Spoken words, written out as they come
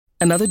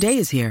Another day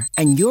is here,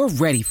 and you're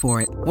ready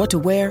for it. What to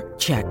wear?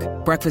 Check.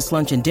 Breakfast,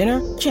 lunch, and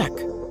dinner? Check.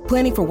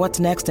 Planning for what's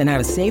next and how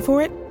to save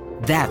for it?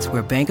 That's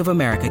where Bank of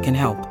America can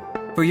help.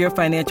 For your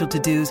financial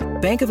to-dos,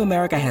 Bank of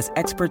America has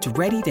experts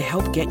ready to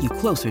help get you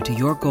closer to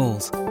your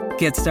goals.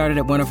 Get started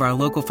at one of our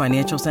local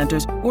financial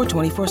centers or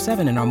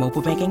 24/7 in our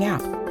mobile banking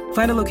app.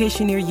 Find a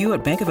location near you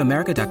at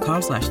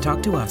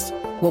bankofamerica.com/talktous.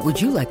 What would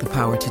you like the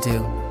power to do?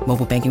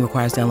 Mobile banking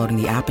requires downloading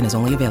the app and is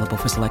only available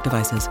for select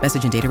devices.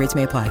 Message and data rates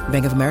may apply.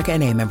 Bank of America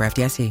N.A., member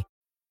FDIC.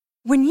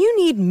 When you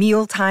need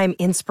mealtime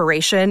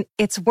inspiration,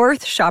 it's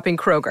worth shopping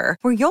Kroger,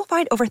 where you'll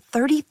find over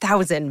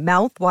 30,000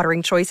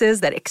 mouth-watering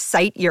choices that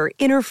excite your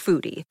inner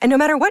foodie. And no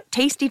matter what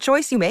tasty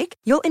choice you make,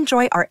 you'll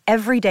enjoy our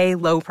everyday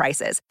low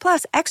prices,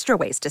 plus extra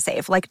ways to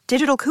save, like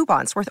digital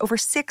coupons worth over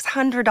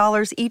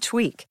 $600 each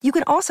week. You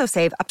can also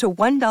save up to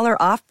 $1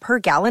 off per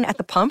gallon at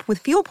the pump with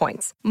fuel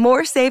points.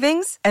 More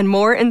savings and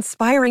more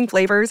inspiring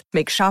flavors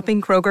make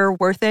shopping Kroger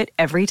worth it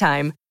every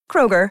time.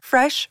 Kroger,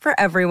 fresh for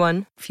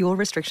everyone. Fuel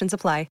restrictions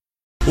apply.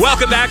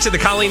 Welcome back to the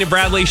Colleen and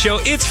Bradley Show.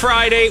 It's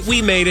Friday.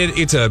 We made it.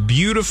 It's a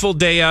beautiful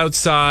day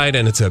outside,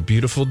 and it's a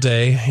beautiful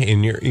day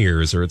in your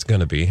ears, or it's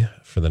going to be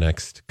for the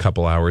next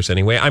couple hours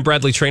anyway. I'm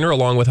Bradley Traynor,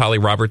 along with Holly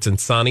Roberts and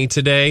Sonny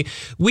today.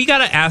 We got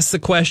to ask the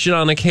question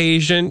on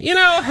occasion,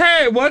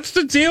 hey, what's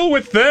the deal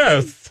with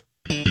this?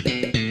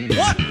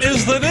 What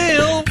is the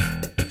deal?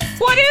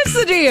 What is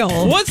the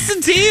deal? What's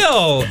the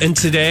deal? And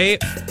today,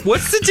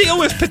 what's the deal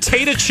with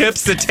potato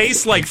chips that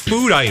taste like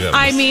food items?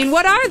 I mean,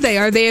 what are they?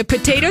 Are they a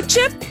potato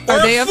chip? Or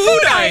are they a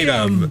food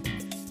item?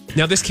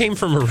 Now, this came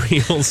from a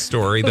real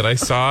story that I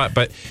saw,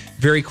 but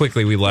very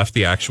quickly we left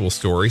the actual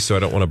story, so I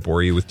don't want to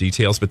bore you with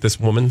details. But this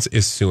woman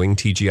is suing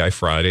TGI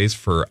Fridays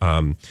for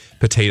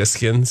potato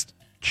skins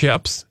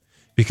chips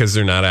because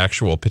they're not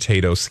actual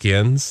potato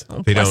skins.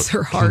 They don't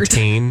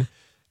contain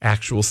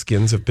actual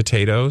skins of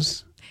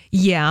potatoes.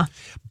 Yeah.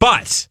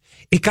 But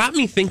it got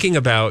me thinking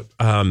about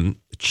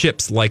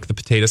chips like the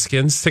potato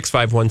skins.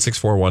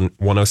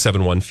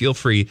 651-641-1071. Feel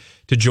free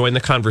to join the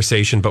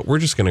conversation, but we're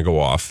just going to go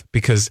off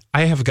because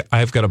I've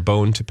got a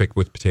bone to pick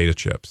with potato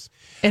chips.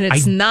 And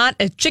it's not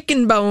a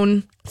chicken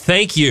bone.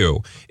 Thank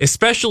you.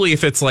 Especially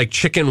if it's like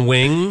chicken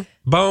wing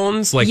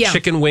bones, like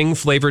chicken wing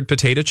flavored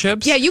potato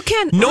chips. Yeah, you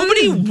can.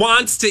 Nobody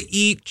wants to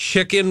eat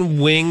chicken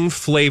wing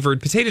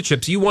flavored potato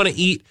chips. You want to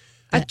eat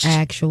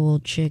actual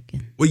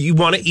chicken. Well, you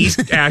want to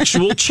eat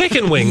actual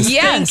chicken wings.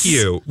 Yes. Thank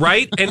you.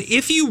 Right? And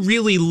if you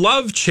really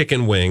love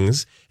chicken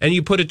wings and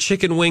you put a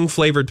chicken wing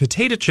flavored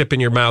potato chip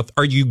in your mouth,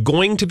 are you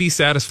going to be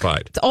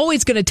satisfied? It's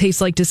always going to taste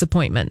like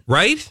disappointment.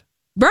 Right?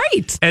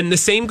 Right. And the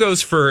same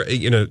goes for,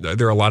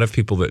 there are a lot of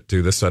people that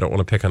do this, so I don't want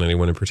to pick on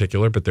anyone in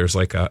particular, but there's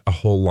like a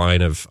whole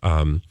line of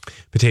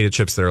potato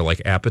chips that are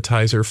like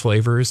appetizer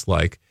flavors,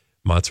 like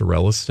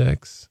mozzarella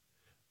sticks,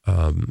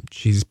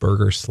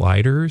 cheeseburger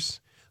sliders.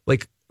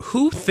 Like,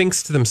 who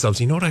thinks to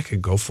themselves, you know what I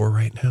could go for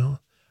right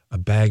now? A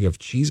bag of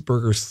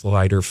cheeseburger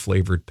slider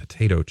flavored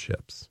potato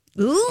chips.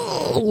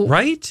 Ooh.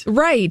 Right?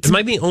 Right. Am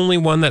I the only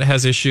one that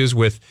has issues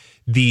with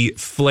the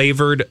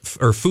flavored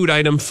or food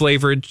item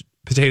flavored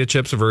potato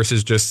chips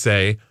versus just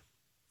say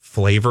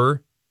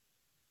flavor?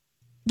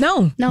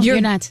 No,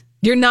 you're not.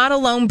 You're not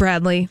alone,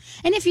 Bradley.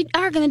 And if you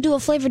are going to do a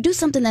flavor, do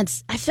something I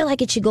feel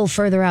like it should go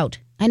further out.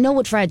 I know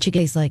what fried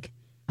chicken tastes like.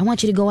 I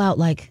want you to go out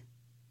like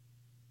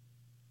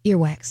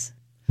earwax.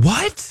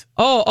 What?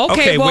 Oh,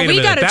 okay. Well,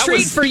 we got a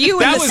treat for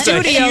you in the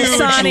studio,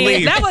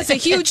 Sonny. That was a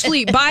huge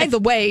leap. By the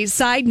way,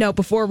 side note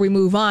before we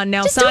move on.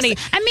 Now, Sonny.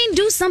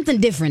 Do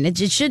something different. It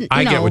shouldn't,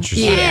 I get what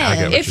you're saying.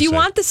 Yeah. If you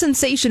want the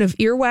sensation of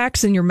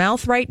earwax in your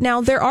mouth right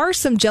now, there are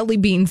some jelly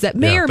beans that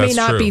may or may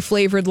not be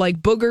flavored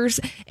like boogers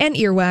and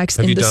earwax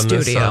in the studio.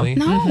 This, Sonny?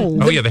 No.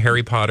 Oh, yeah, the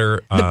Harry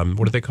Potter,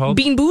 what are they called?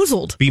 Bean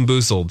Boozled. Bean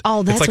Boozled.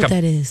 Oh, that's what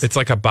that is. It's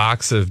like a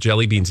box of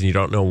jelly beans, and you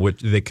don't know what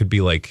they could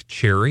be, like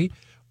cherry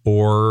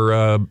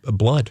or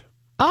blood.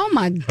 Oh,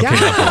 my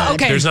God.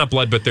 Okay. There's not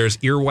blood, but there's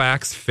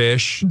earwax,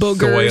 fish, soil,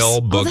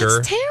 booger. Oh,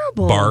 that's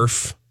terrible.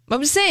 Barf. What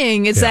I'm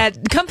saying is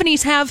that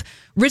companies have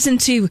risen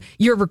to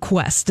your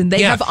request, and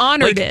they have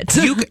honored it.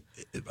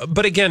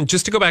 But again,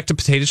 just to go back to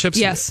potato chips,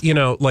 yes.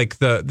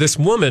 This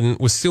woman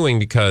was suing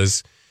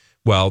because,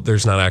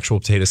 there's not actual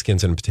potato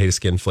skins in potato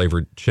skin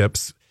flavored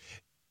chips.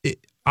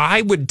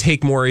 I would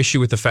take more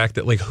issue with the fact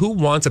that, who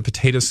wants a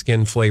potato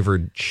skin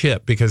flavored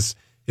chip? Because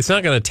it's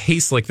not going to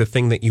taste like the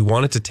thing that you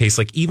want it to taste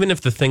like, even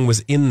if the thing was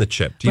in the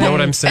chip. Do you know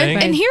what I'm saying?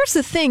 And here's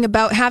the thing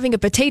about having a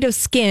potato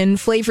skin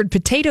flavored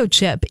potato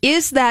chip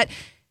is that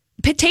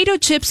potato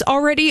chips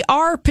already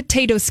are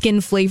potato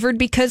skin flavored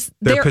because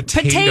they're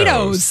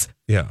potatoes.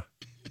 Yeah.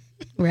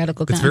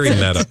 Radical concept. It's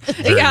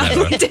very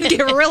meta. We did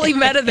get really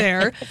meta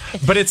there.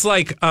 But it's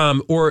like, I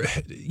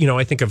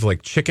think of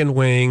like chicken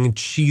wing,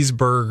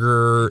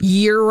 cheeseburger.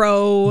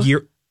 Gyro.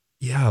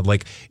 Yeah,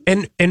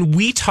 and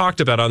we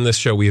talked about on this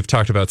show, we have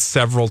talked about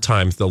several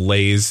times the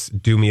Lay's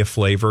Do Me a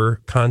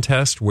Flavor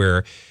contest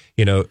where,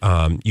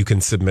 you can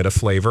submit a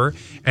flavor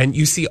and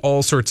you see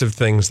all sorts of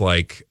things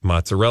like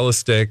mozzarella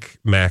stick,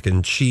 mac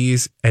and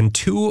cheese, and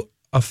to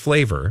a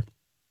flavor,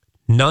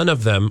 none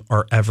of them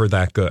are ever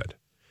that good.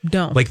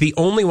 don't. Like the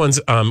only ones,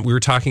 we were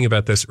talking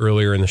about this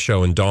earlier in the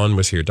show, and Dawn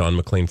was here, Dawn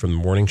McLean from the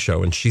morning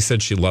show, and she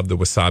said she loved the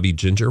wasabi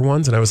ginger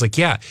ones. And I was like,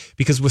 yeah,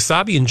 because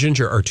wasabi and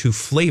ginger are two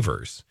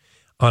flavors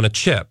on a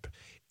chip.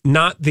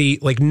 Not the,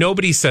 like,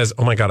 nobody says,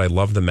 oh my God, I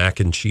love the mac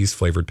and cheese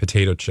flavored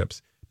potato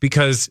chips.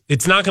 Because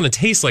it's not going to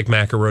taste like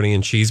macaroni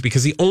and cheese,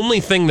 because the only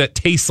thing that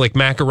tastes like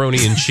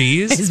macaroni and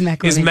cheese is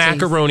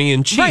macaroni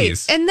and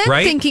cheese. Right. And then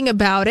thinking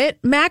about it,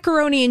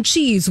 macaroni and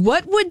cheese,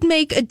 what would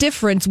make a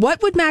difference?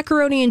 What would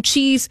macaroni and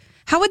cheese,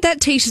 how would that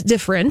taste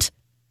different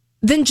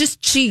than just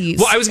cheese?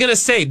 Well, I was going to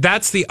say,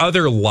 that's the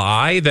other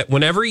lie, that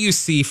whenever you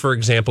see, for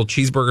example,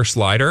 cheeseburger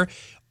slider,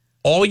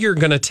 all you're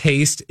going to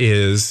taste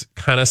is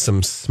kind of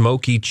some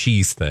smoky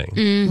cheese thing.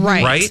 Mm-hmm.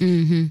 Right.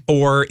 Mm-hmm.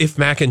 Or if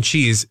mac and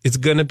cheese, it's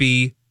going to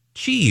be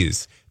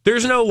cheese.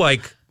 There's no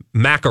like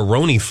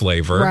macaroni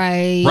flavor.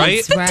 Right.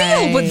 What's the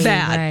deal with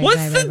that?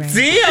 What's the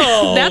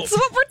deal? That's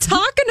what we're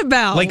talking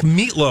about. Like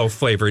meatloaf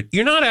flavored.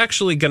 You're not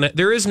actually going to,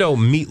 there is no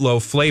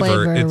meatloaf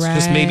flavor. It's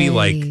just maybe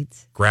like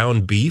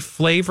ground beef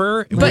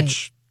flavor,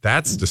 which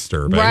that's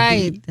disturbing.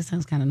 Right. That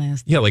sounds kind of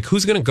nasty. Yeah. Like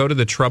who's going to go to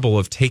the trouble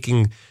of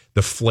taking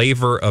the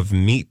flavor of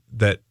meat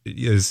that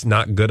is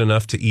not good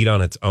enough to eat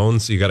on its own,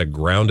 so you got to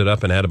ground it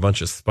up and add a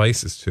bunch of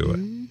spices to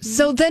it.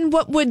 So then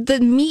what would the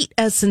meat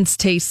essence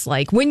taste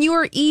like? When you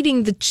are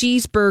eating the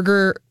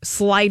cheeseburger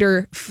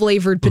slider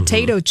flavored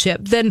potato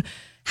chip, then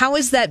how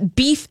is that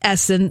beef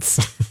essence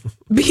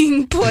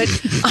being put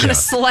on a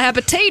slab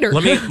of tater?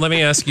 Let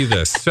me ask you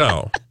this.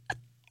 So,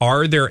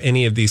 are there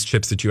any of these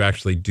chips that you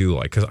actually do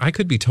like? Because I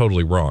could be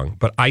totally wrong,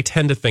 but I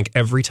tend to think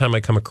every time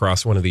I come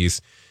across one of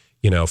these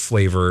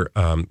flavor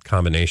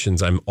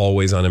combinations, I'm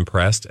always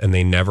unimpressed, and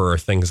they never are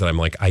things that I'm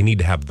like, I need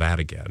to have that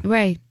again.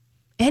 Right.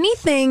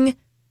 Anything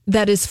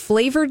that is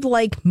flavored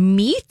like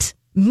meat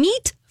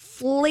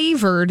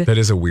flavored. That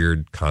is a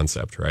weird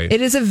concept, right?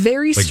 It is a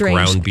very like strange.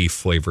 Ground beef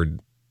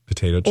flavored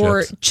potato chips.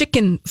 Or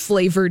chicken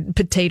flavored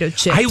potato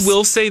chips. I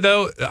will say,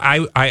 though,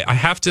 I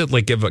have to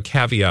like give a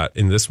caveat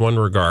in this one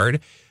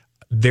regard.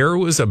 There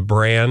was a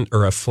brand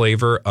or a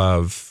flavor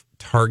of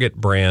Target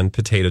brand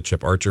potato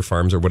chip, Archer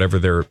Farms or whatever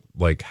their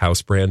like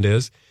house brand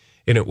is,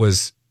 and it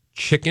was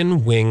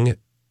chicken wing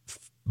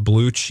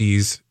blue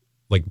cheese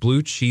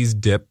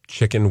dip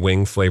chicken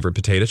wing flavored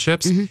potato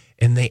chips,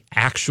 and they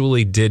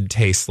actually did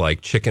taste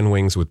like chicken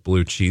wings with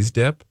blue cheese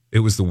dip. It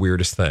was the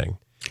weirdest thing,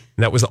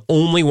 and that was the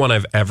only one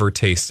I've ever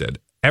tasted.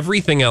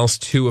 Everything else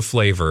to a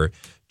flavor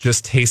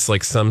just tastes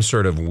like some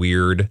sort of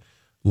weird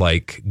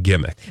like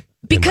gimmick.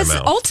 Because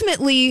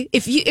ultimately,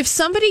 if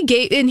somebody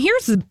gave, and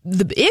here's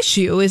the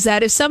issue, is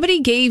that if somebody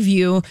gave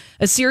you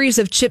a series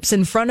of chips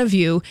in front of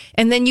you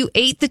and then you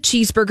ate the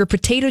cheeseburger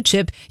potato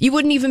chip, you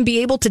wouldn't even be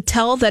able to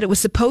tell that it was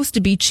supposed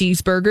to be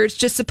cheeseburger. It's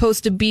just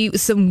supposed to be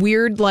some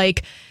weird,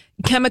 like,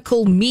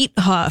 chemical meat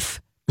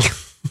huff.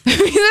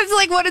 That's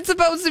like what it's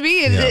supposed to be.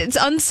 It's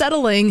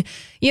unsettling.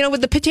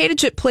 With the potato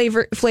chip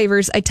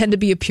flavors, I tend to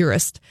be a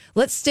purist.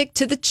 Let's stick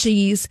to the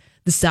cheese.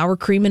 The sour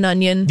cream and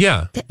onion.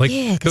 Yeah.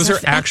 Those are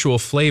actual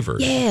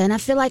flavors. Yeah, and I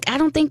feel like I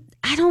don't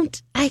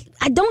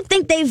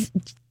think they've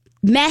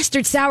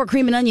mastered sour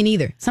cream and onion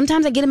either.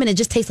 Sometimes I get them and it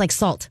just tastes like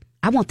salt.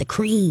 I want the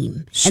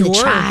cream and the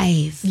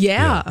chive.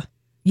 Yeah,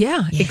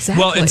 exactly.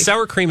 Well, and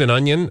sour cream and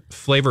onion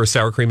flavor,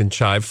 sour cream and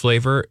chive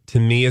flavor, to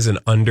me is an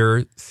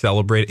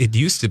under-celebrated. It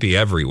used to be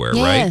everywhere,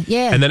 right?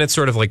 Yeah. And then it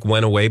sort of like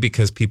went away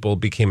because people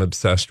became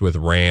obsessed with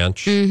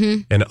ranch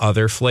and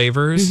other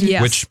flavors,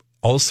 which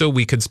also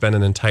we could spend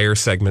an entire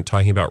segment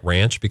talking about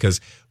ranch, because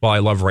while I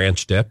love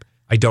ranch dip,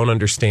 I don't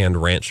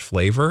understand ranch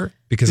flavor,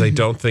 because I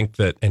don't think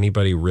that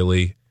anybody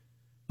really,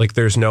 like,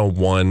 there's no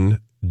one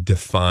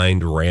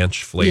defined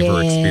ranch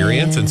flavor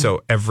experience, and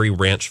so every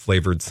ranch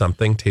flavored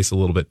something tastes a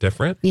little bit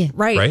different.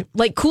 Right.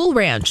 Like Cool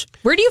Ranch.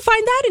 Where do you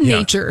find that in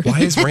nature?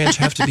 Why does ranch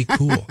have to be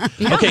cool?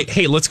 Okay,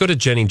 hey, let's go to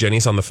Jenny.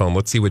 Jenny's on the phone.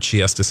 Let's see what she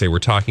has to say. We're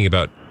talking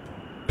about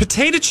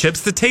potato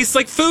chips that taste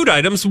like food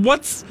items.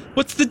 What's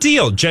the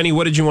deal? Jenny,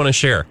 what did you want to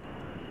share?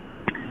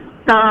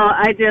 So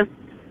I just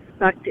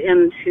sucked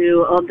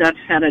into Old Dutch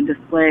had a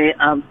display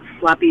of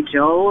Sloppy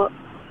Joe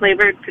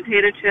flavored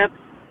potato chips,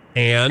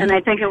 and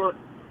I think it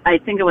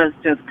was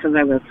just because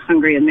I was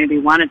hungry and maybe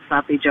wanted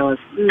Sloppy Joes.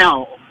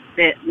 No,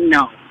 they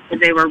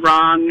were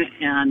wrong,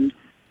 and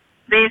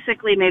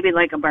basically maybe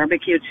like a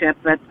barbecue chip.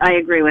 But I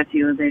agree with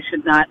you; they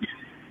should not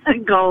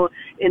go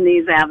in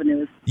these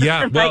avenues.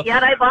 Yeah, but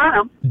yet I bought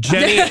them.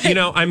 Jenny,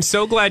 I'm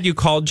so glad you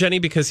called, Jenny,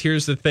 because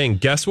here's the thing.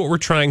 Guess what we're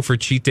trying for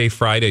Cheat Day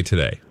Friday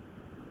today?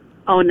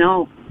 Oh,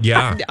 no.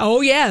 Yeah.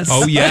 Oh, yes.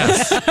 Oh,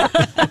 yes.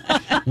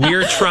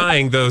 We're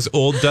trying those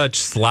Old Dutch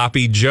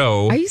Sloppy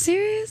Joe. Are you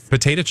serious?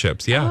 Potato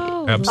chips.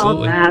 Yeah,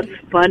 absolutely. Oh, that's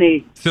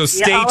funny. So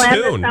stay I'll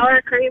tuned. Have the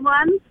sour cream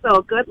one,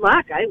 so good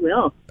luck. I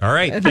will. All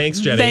right. Thanks,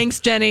 Jenny. Thanks,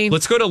 Jenny.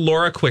 Let's go to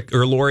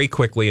Lori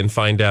quickly and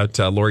find out.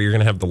 Lori, you're going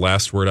to have the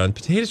last word on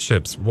potato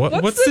chips.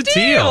 What's the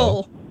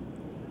deal?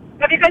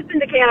 Have you guys been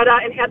to Canada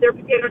and had their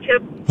potato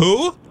chips?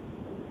 Who?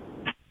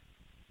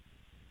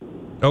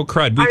 Oh,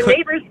 crud. Our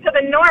neighbors to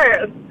the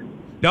north.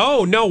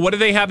 No. What do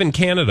they have in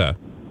Canada?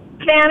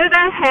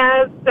 Canada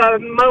has the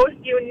most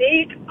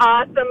unique,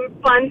 awesome,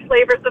 fun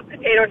flavors of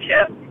potato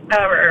chips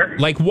ever.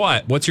 Like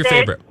what? What's your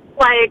favorite?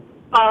 Like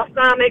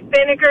balsamic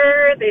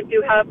vinegar. They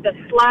do have the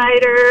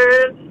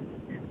sliders.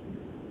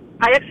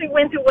 I actually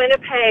went to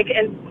Winnipeg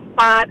and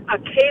bought a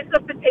case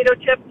of potato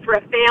chips for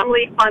a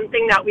family fun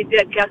thing that we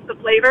did, guess the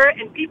flavor,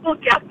 and people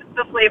guessed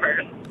the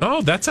flavors.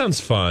 Oh, that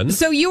sounds fun.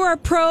 So you are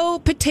pro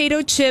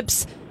potato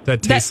chips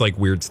That tastes like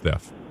weird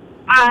stuff.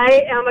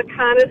 I am a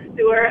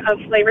connoisseur of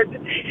flavored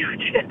potato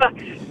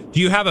chips.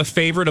 Do you have a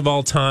favorite of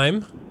all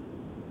time?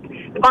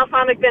 The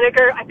balsamic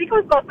vinegar. I think it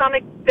was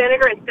balsamic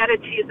vinegar instead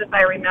of cheese, if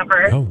I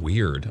remember. Oh,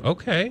 weird.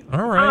 Okay.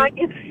 All right.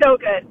 It's so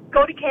good.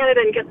 Go to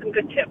Canada and get some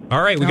good chips.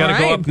 All right. We got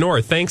to go up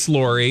north. Thanks,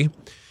 Lori.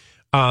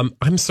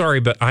 I'm sorry,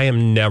 but I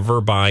am never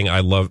buying.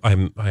 I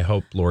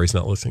hope Lori's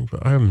not listening,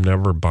 but I am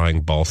never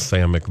buying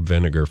balsamic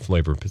vinegar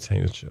flavored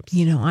potato chips.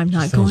 You know, I'm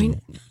not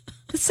going.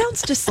 It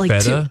sounds just like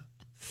feta.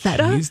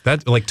 Feta? Jeez,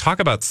 that talk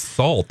about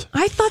salt.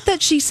 I thought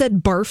that she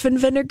said barf and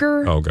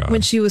vinegar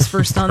when she was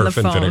first on the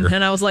phone. Vinegar.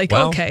 And I was like,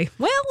 okay,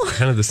 well.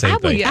 Kind of the same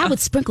thing. I would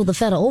sprinkle the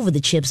feta over the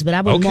chips, but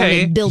I wouldn't want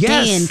it built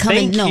in.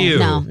 Thank you.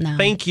 No.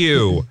 Thank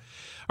you.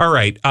 All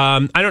right.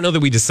 I don't know that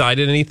we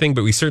decided anything,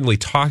 but we certainly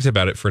talked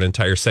about it for an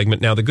entire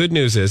segment. Now, the good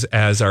news is,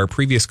 as our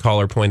previous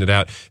caller pointed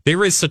out,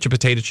 there is such a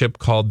potato chip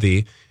called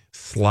the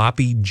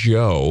Sloppy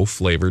Joe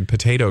flavored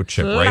potato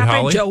chip, right,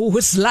 Holly?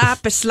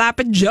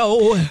 Sloppy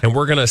Joe. And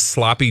we're going to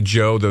Sloppy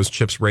Joe those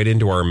chips right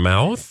into our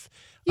mouth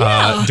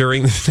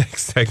during the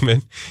next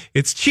segment.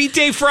 It's Cheat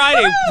Day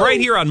Friday right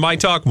here on My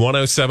Talk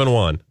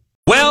 107.1.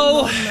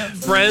 Well,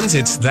 friends,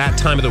 it's that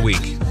time of the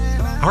week.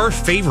 Our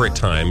favorite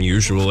time,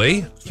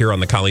 usually, here on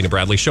the Colleen and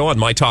Bradley Show on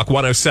My Talk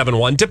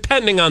 107.1,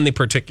 depending on the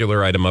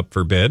particular item up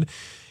for bid.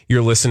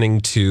 You're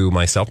listening to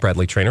myself,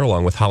 Bradley Traynor,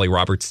 along with Holly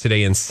Roberts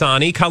today and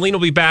Sonny. Colleen will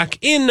be back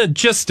in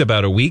just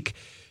about a week.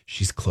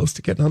 She's close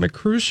to getting on a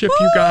cruise ship,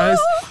 you guys.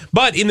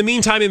 But in the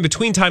meantime, in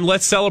between time,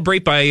 let's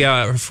celebrate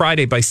by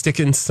Friday by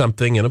sticking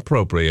something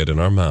inappropriate in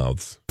our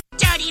mouths.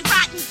 Dirty,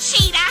 rotten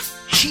cheetah.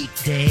 Cheat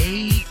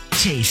Day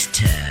Taste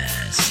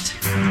Test.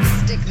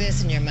 Stick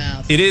this in your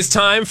mouth. It is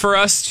time for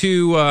us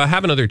to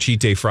have another Cheat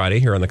Day Friday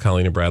here on the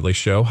Colleen and Bradley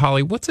Show.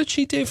 Holly, what's a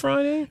Cheat Day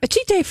Friday? A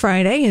Cheat Day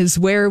Friday is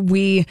where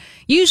we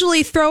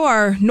usually throw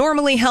our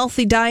normally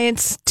healthy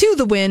diets to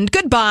the wind,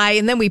 goodbye,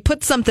 and then we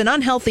put something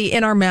unhealthy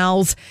in our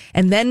mouths,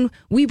 and then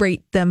we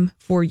rate them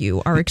for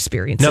you, our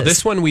experiences. Now,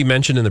 this one we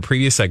mentioned in the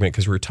previous segment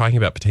because we were talking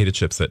about potato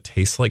chips that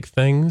taste like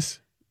things.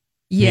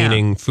 Yeah.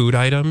 Meaning food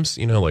items,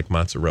 like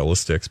mozzarella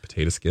sticks,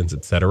 potato skins,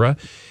 etc.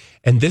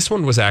 And this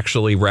one was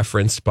actually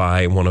referenced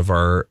by one of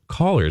our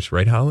callers,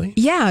 right, Holly?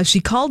 Yeah, she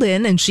called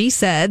in and she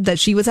said that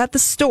she was at the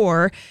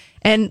store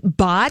and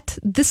bought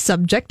the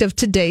subject of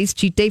today's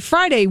Cheat Day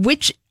Friday,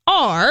 which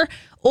are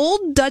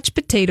Old Dutch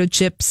potato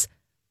chips,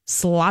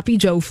 Sloppy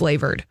Joe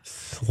flavored.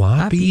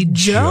 Sloppy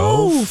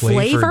Joe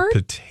flavored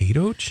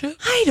potato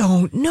chips? I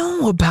don't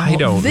know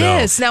about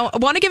this. Now, I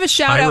want to give a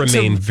shout out to...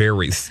 I remain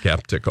very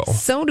skeptical.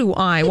 So do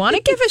I. Want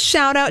to give a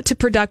shout out to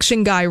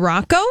production guy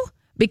Rocco,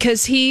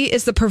 because he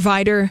is the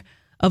provider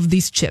of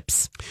these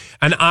chips.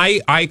 And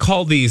I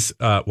call these,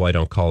 I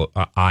don't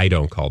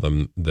call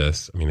them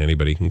this. I mean,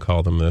 anybody can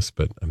call them this,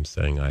 but I'm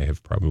saying I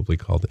have probably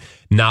called it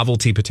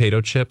novelty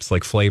potato chips,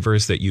 like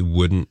flavors that you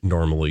wouldn't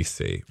normally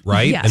see,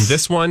 right? Yes. And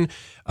this one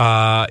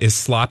is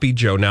Sloppy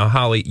Joe. Now,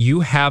 Holly,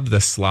 you have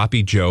the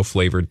Sloppy Joe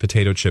flavored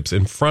potato chips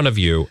in front of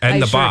you and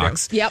the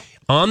box. Do. Yep.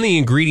 On the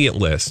ingredient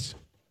list,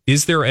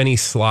 is there any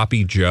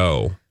Sloppy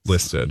Joe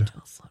listed?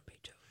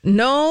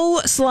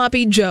 No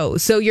Sloppy Joe.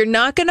 So you're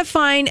not going to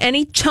find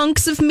any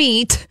chunks of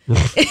meat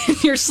in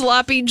your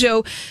Sloppy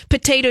Joe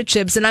potato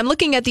chips. And I'm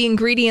looking at the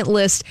ingredient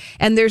list,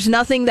 and there's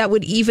nothing that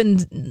would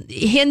even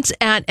hint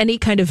at any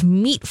kind of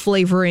meat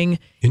flavoring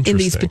in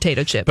these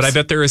potato chips. But I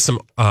bet there is some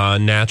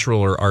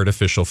natural or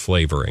artificial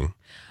flavoring.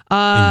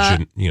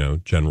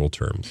 In general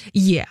terms.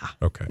 Yeah.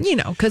 Okay.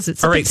 Because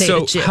it's all a right. Potato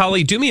So, chip.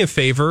 Holly, do me a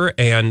favor,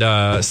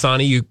 and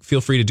Sonny, you feel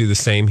free to do the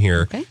same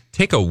here. Okay.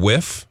 Take a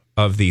whiff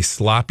of the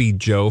Sloppy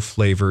Joe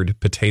flavored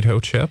potato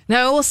chip.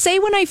 Now, I will say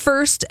when I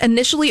first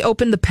initially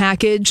opened the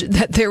package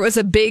that there was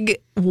a big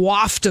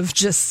waft of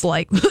just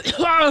like...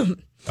 Oh,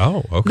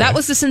 okay. That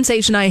was the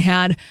sensation I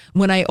had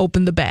when I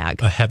opened the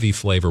bag. A heavy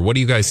flavor. What do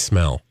you guys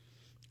smell?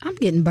 I'm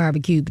getting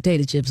barbecue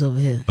potato chips over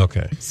here.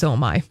 Okay. So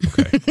am I.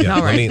 Okay. Yeah.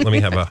 All right. Let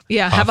me have a huff.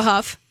 Have a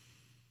huff.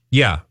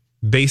 Yeah.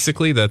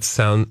 Basically, that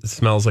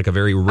smells like a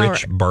very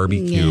rich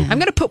barbecue. Yeah. I'm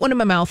going to put one in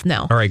my mouth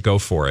now. All right, go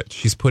for it.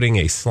 She's putting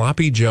a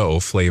Sloppy Joe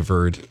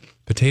flavored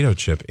potato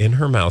chip in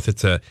her mouth.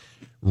 It's a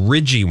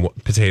ridgy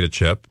potato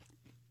chip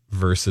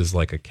versus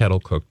like a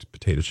kettle cooked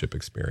potato chip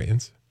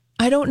experience.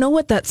 I don't know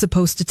what that's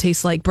supposed to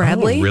taste like,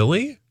 Bradley. Oh,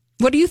 really?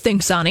 What do you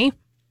think, Sonny?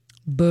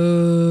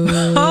 Boo.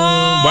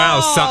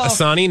 Wow,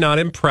 Sonny, not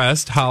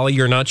impressed. Holly,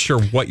 you're not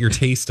sure what you're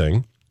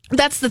tasting.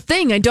 That's the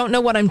thing. I don't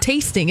know what I'm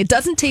tasting. It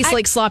doesn't taste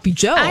like Sloppy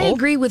Joe. I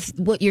agree with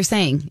what you're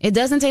saying. It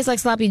doesn't taste like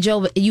Sloppy Joe,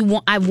 but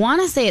I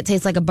want to say it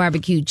tastes like a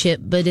barbecue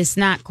chip, but it's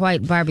not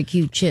quite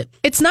barbecue chip.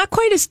 It's not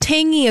quite as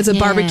tangy as a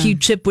barbecue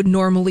chip would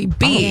normally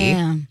be.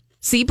 Yeah.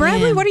 See,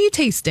 Bradley, what are you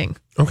tasting?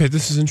 Okay,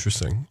 this is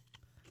interesting.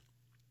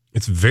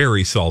 It's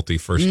very salty,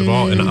 first of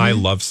all, and I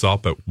love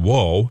salt, but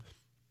whoa.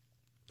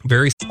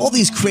 Very. All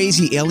these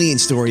crazy alien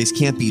stories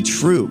can't be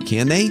true,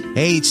 can they?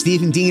 Hey, it's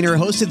Stephen Diener,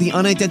 host of the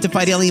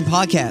Unidentified Alien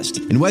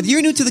Podcast. And whether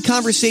you're new to the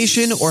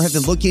conversation or have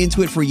been looking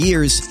into it for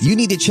years, you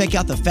need to check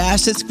out the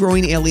fastest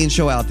growing alien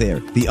show out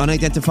there, the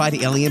Unidentified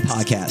Alien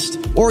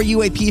Podcast, or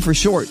UAP for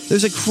short.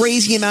 There's a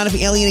crazy amount of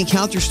alien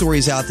encounter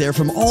stories out there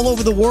from all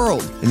over the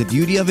world. And the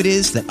beauty of it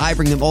is that I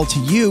bring them all to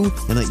you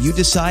and let you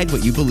decide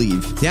what you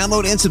believe.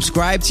 Download and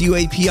subscribe to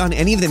UAP on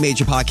any of the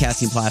major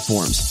podcasting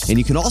platforms. And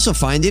you can also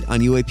find it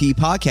on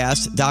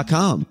UAPpodcast.com.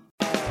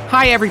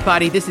 Hi,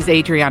 everybody. This is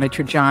Adriana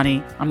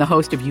Trajani. I'm the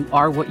host of You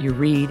Are What You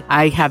Read.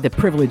 I have the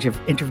privilege of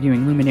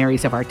interviewing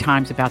luminaries of our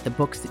times about the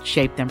books that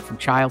shaped them from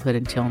childhood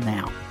until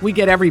now. We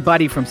get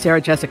everybody from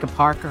Sarah Jessica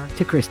Parker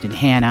to Kristen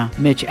Hanna,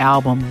 Mitch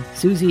Albom,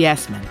 Susie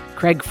Essman,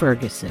 Craig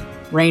Ferguson,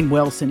 Rainn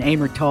Wilson,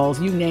 Amor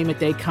Tolls, you name it,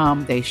 they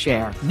come, they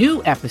share.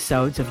 New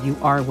episodes of You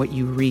Are What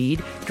You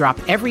Read drop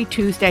every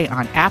Tuesday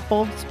on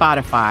Apple,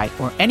 Spotify,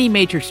 or any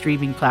major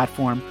streaming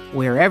platform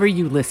wherever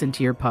you listen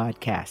to your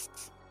podcasts.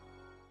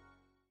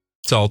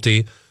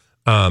 Salty,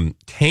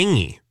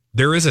 tangy.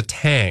 There is a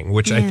tang,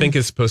 which I think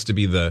is supposed to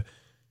be the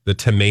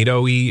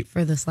tomato-y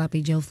for the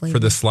sloppy Joe flavor. For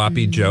the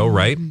sloppy Joe,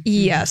 right?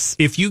 Yes.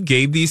 If you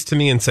gave these to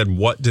me and said,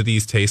 "What do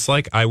these taste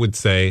like?" I would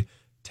say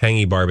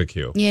tangy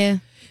barbecue. Yeah.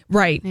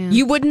 Right. Yeah.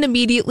 You wouldn't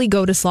immediately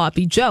go to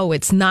sloppy Joe.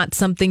 It's not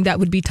something that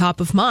would be top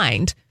of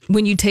mind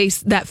when you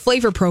taste that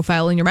flavor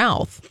profile in your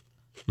mouth.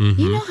 Mm-hmm.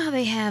 You know how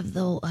they have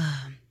though?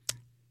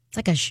 It's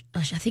like I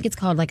think it's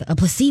called like a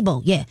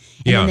placebo. Yeah.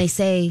 And then they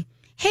say,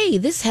 hey,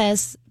 this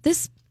has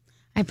this.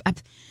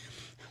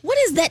 What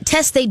is that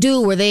test they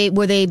do where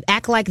they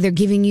act like they're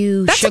giving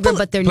you sugar,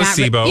 but they're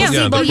placebo. Not?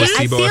 Yeah, the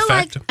placebo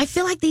effect. I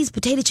feel like these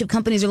potato chip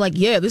companies are like,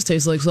 yeah, this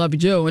tastes like sloppy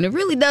Joe, and it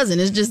really doesn't.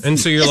 It's just and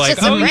so you're like,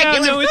 oh yeah,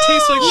 no, it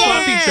tastes like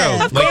sloppy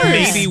Joe. Of like course.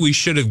 Maybe we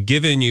should have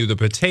given you the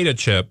potato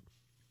chip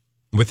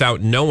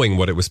without knowing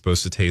what it was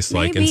supposed to taste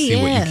like and see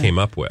what you came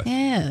up with.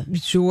 Yeah,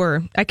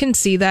 sure. I can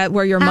see that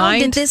where your How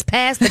mind. How did this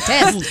pass the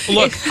test?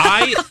 Look,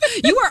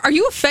 Are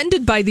you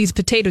offended by these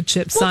potato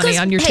chips, Sonny,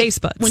 on your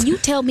taste buds? When you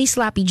tell me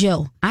sloppy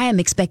Joe, I am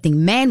expecting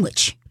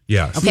manwich.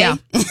 Yes. Okay. Yeah.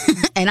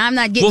 And I'm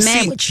not getting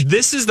manwich. See,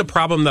 this is the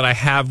problem that I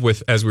have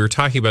with, as we were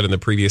talking about in the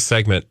previous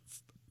segment,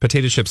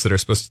 potato chips that are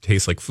supposed to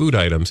taste like food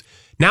items.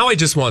 Now I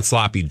just want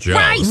sloppy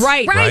Joes.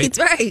 Right.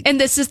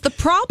 And this is the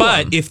problem.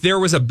 But if there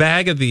was a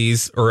bag of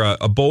these or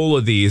a bowl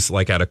of these,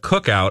 like at a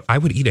cookout, I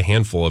would eat a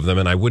handful of them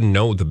and I wouldn't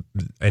know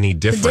any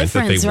difference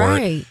that they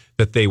weren't,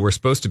 that they were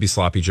supposed to be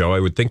sloppy Joe. I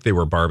would think they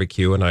were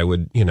barbecue and I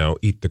would,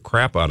 eat the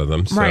crap out of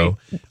them. So,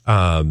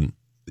 I'm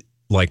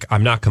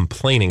not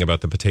complaining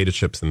about the potato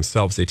chips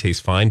themselves. They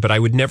taste fine, but I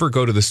would never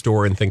go to the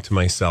store and think to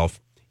myself,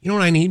 you know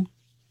what I need?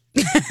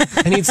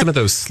 I need some of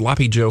those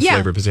sloppy Joe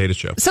flavored potato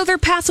chips. So they're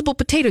passable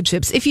potato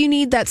chips. If you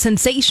need that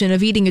sensation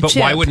of eating a chip. But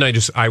why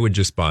wouldn't I would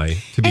just buy,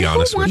 to be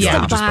honest with you,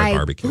 I would just buy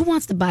barbecue. Who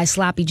wants to buy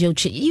sloppy Joe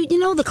chips? You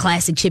know the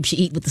classic chips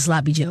you eat with the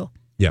sloppy Joe?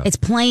 Yeah. It's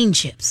plain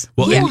chips.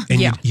 Well, and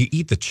you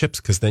eat the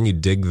chips because then you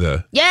dig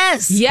the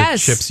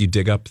chips, you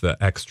dig up the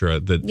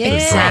extra, the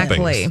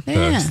droppings,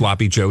 the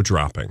sloppy Joe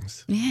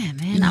droppings. Yeah,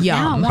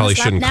 man. Probably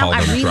shouldn't call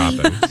them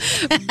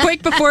droppings.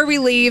 Quick, before we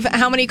leave,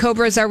 how many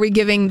Cobras are we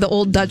giving the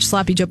old Dutch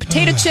sloppy Joe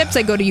potato chips?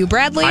 I go to you,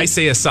 Bradley. I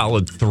say a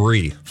solid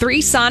 3.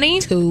 3,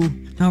 Sonny?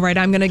 2. All right,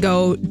 I'm going to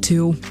go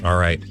 2. All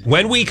right.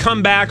 When we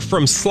come back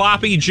from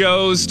sloppy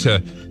Joes to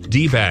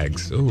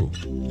D-bags. Ooh.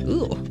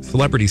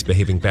 Celebrities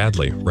behaving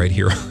badly right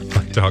here on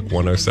My Talk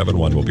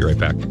 1071. We'll be right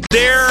back.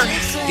 There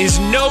is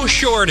no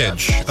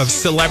shortage of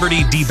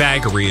celebrity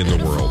debaggery in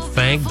the world.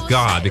 Thank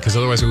God, because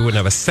otherwise we wouldn't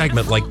have a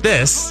segment like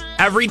this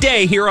every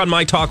day here on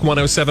My Talk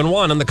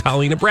 1071 on the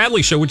Colleen and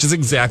Bradley Show, which is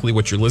exactly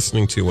what you're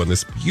listening to on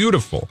this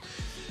beautiful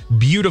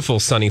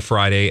sunny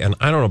Friday. And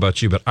I don't know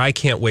about you, but I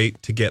can't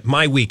wait to get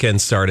my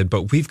weekend started.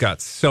 But we've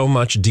got so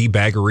much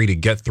debaggery to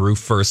get through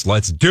first.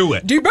 Let's do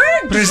it.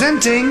 Debag!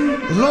 Presenting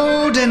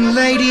Lord and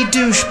Lady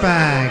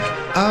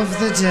Douchebag of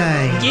the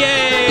Day.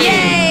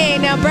 Yay!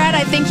 Now, Brad,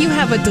 I think you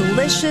have a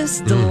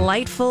delicious,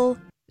 delightful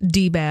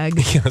D-bag.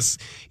 Yes.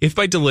 If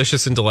by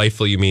delicious and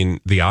delightful you mean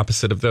the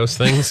opposite of those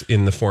things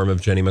in the form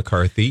of Jenny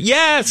McCarthy.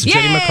 Yes!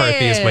 Jenny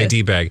McCarthy is my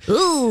D-bag.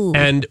 Ooh.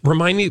 And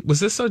remind me, was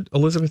this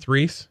Elizabeth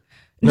Reese?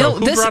 No,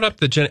 who brought up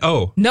the Jenny?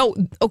 Oh. No,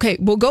 okay,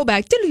 we'll go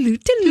back.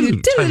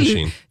 Time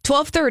machine.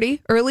 12:30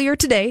 earlier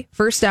today,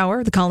 first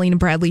hour, the Colleen and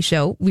Bradley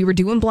Show. We were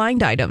doing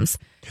blind items.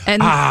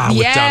 And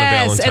with Donna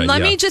Valentine, and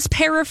let me just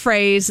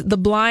paraphrase the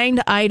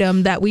blind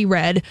item that we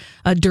read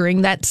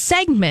during that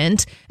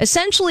segment.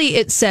 Essentially,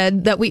 it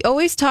said that we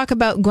always talk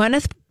about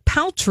Gwyneth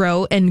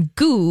Paltrow and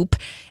Goop,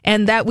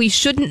 and that we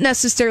shouldn't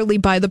necessarily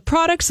buy the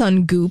products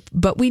on Goop,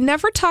 but we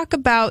never talk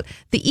about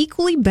the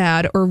equally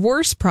bad or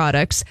worse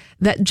products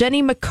that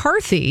Jenny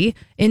McCarthy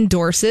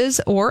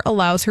endorses or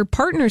allows her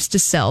partners to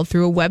sell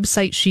through a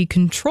website she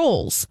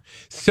controls.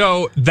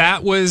 So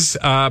that was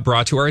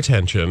brought to our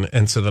attention,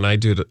 and so then I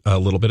did a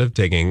little bit of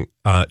digging.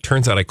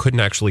 Turns out I couldn't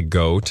actually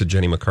go to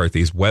Jenny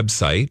McCarthy's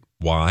website.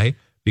 Why?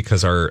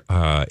 because our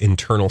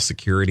internal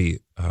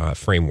security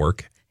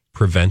framework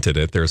prevented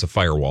it. There's a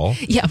firewall.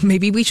 Yeah,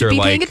 maybe we should be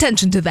paying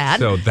attention to that.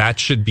 So that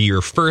should be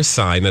your first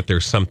sign that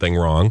there's something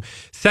wrong.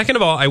 Second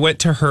of all, I went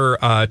to her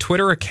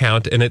Twitter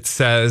account and it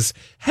says,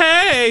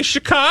 "Hey,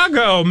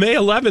 Chicago, May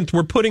 11th,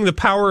 we're putting the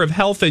power of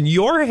health in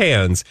your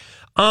hands.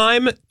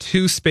 I'm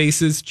 2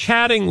 spaces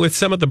chatting with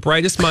some of the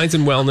brightest minds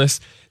in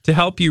wellness to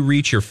help you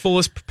reach your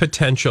fullest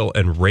potential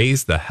and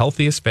raise the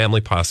healthiest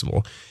family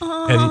possible."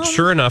 And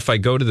sure enough, I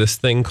go to this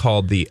thing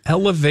called the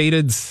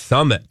Elevated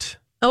Summit.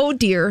 Oh,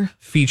 dear.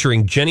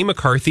 Featuring Jenny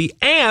McCarthy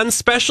and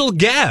special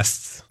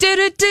guests.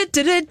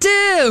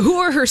 Who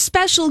are her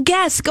special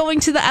guests going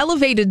to the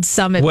Elevated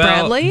Summit,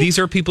 Bradley? These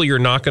are people you're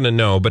not going to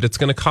know, but it's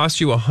going to cost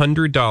you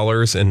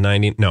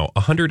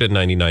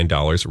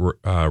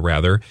 $199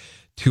 rather,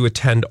 to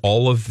attend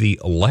all of the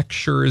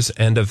lectures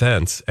and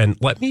events. And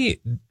let me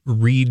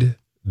read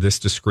this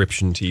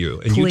description to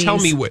you. And Please. You tell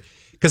me what,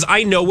 because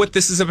I know what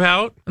this is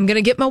about. I'm going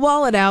to get my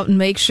wallet out and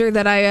make sure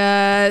that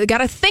I got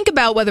to think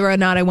about whether or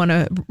not I want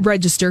to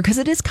register, because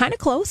it is kind of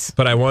close.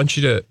 But I want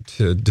you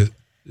to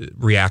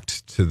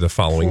react to the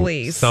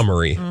following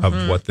summary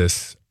of what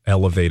this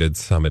Elevated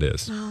Summit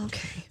is.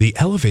 Okay. The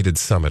Elevated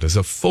Summit is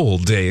a full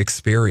day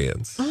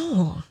experience,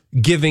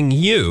 giving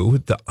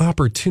you the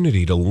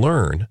opportunity to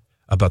learn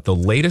about the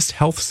latest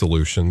health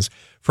solutions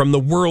from the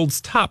world's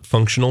top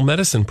functional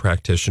medicine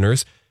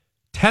practitioners,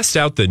 test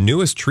out the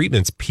newest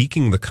treatments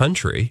peaking the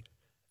country,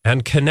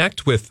 and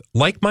connect with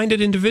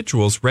like-minded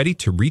individuals ready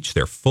to reach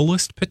their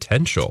fullest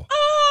potential.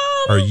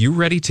 Are you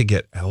ready to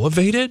get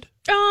elevated?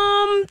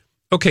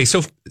 Okay,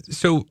 so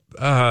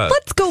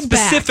let's go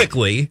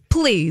specifically, back,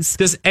 please.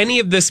 Does any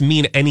of this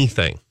mean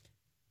anything?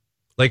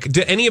 Like,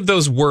 do any of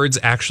those words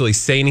actually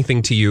say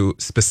anything to you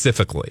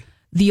specifically?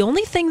 The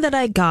only thing that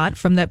I got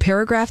from that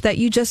paragraph that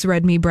you just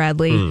read me,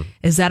 Bradley,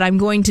 is that I'm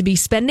going to be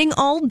spending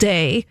all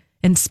day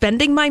and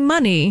spending my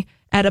money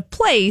at a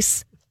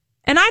place,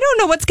 and I don't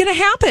know what's going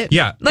to happen.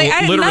 Yeah,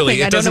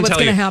 literally, I don't know what's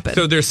going to happen.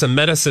 So there's some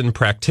medicine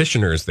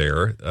practitioners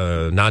there,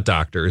 not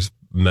doctors,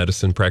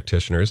 medicine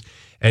practitioners,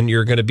 and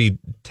you're going to be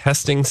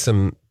testing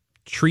some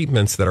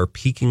treatments that are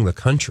peaking the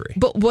country.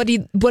 But what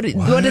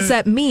does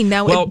that mean?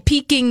 Now,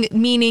 peaking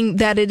meaning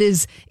that it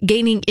is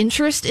gaining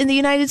interest in the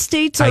United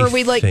States, or are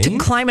we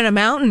climbing a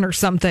mountain or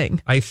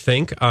something? I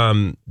think,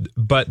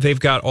 but they've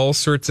got all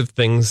sorts of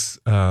things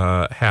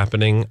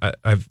happening.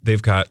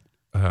 They've got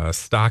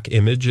stock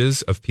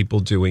images of people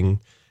doing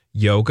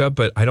yoga,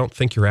 but I don't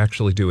think you're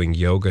actually doing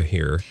yoga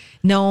here.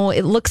 No,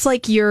 it looks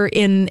like you're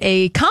in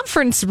a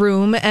conference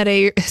room at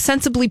a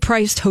sensibly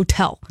priced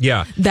hotel.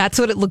 Yeah. That's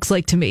what it looks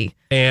like to me.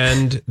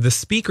 And the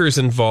speakers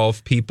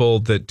involve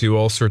people that do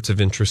all sorts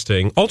of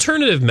interesting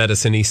alternative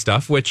medicine-y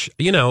stuff, which,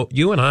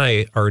 you and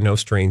I are no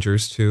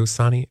strangers to.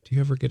 Sonny, do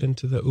you ever get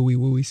into the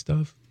ooey-wooey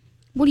stuff?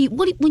 When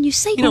you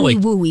say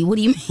ooey-wooey, what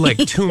do you mean?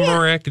 Like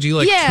turmeric? Do you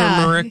like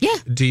turmeric? Yeah.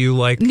 Do you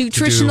like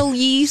nutritional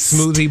yeast?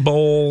 Smoothie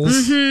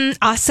bowls?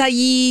 Mm-hmm. Acai.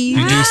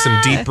 You do some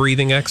deep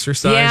breathing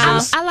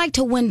exercises? Yeah. I like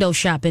to window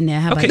shop in there.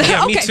 How about that?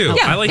 Yeah, me too.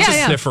 Yeah, I like to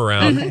sniff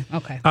around.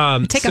 Okay.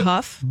 Take a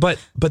huff. But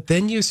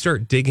then you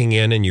start digging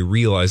in and you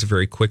realize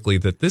very quickly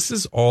that this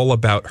is all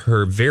about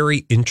her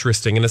very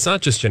interesting, and it's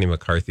not just Jenny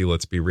McCarthy,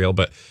 let's be real,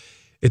 but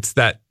it's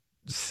that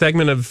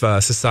segment of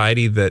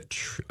society that,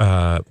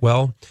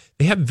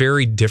 they have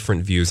very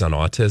different views on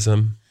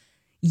autism.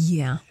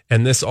 Yeah.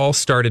 And this all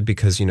started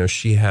because,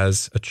 she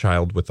has a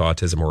child with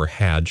autism, or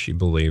had, she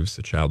believes,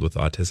 a child with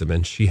autism.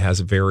 And she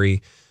has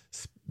very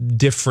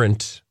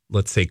different,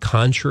 let's say,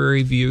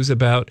 contrary views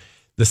about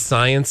the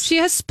science. She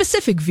has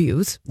specific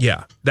views.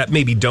 Yeah. That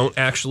maybe don't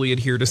actually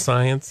adhere to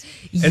science.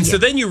 And so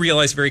then you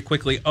realize very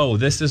quickly,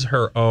 this is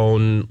her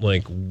own,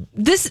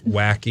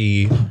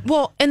 wacky.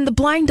 Well, and the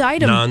blind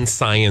item.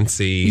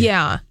 Non-science-y.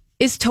 Yeah.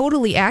 Is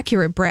totally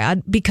accurate,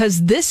 Brad,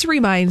 because this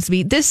reminds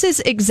me, this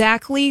is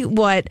exactly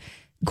what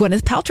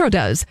Gwyneth Paltrow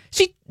does.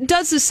 She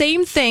does the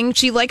same thing.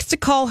 She likes to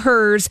call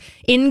hers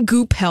In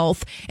Goop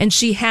Health, and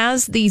she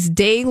has these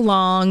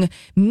day-long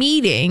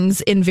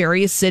meetings in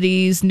various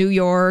cities, New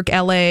York,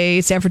 LA,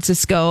 San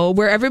Francisco,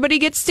 where everybody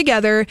gets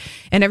together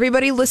and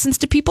everybody listens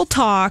to people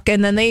talk,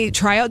 and then they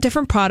try out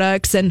different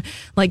products, and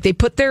they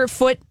put their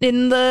foot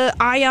in the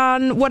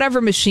ion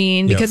whatever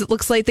machine because it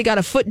looks like they got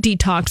a foot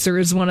detoxer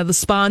as one of the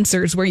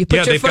sponsors, where you put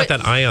your foot. Yeah, they've got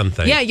that ion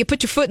thing. Yeah, you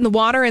put your foot in the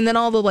water, and then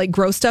all the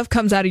gross stuff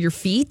comes out of your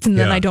feet, and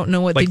then I don't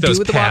know what they do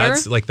with the water.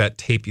 Like that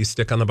tape you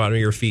stick on the bottom of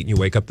your feet, and you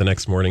wake up the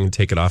next morning and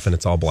take it off and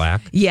it's all black.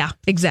 Yeah,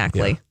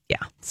 exactly. Yeah.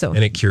 So,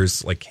 and it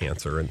cures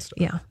cancer and stuff.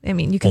 Yeah. I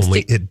mean, you can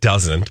it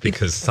doesn't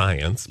because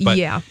science. But,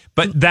 yeah.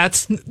 But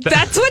that's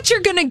what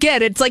you're going to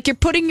get. It's like you're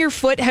putting your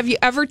foot. Have you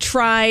ever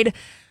tried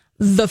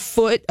the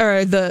foot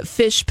or the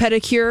fish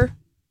pedicure?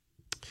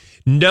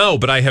 No,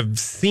 but I have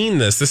seen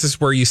this. This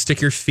is where you stick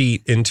your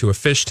feet into a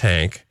fish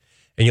tank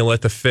and you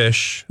let the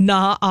fish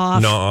gnaw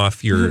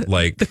off your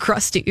like the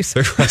crusties.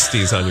 The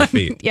crusties on your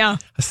feet. Yeah.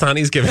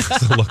 Hassani's giving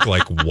us a look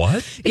like,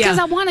 what? Because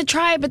I want to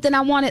try it, but then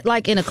I want it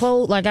like in a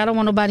cold, like I don't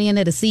want nobody in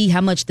there to see how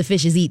much the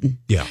fish is eating.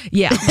 Yeah.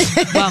 Yeah.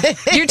 Well,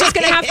 you're just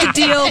going to have to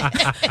deal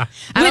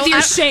with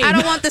your shame. I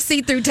don't want the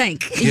see-through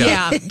tank.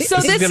 Yeah. So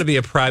this is going to be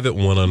a private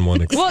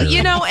one-on-one experience.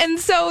 Well, and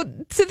so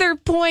to their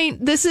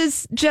point, this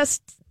is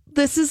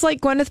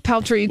like Gwyneth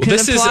Paltrow. You can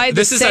apply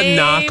this is a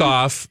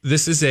knockoff.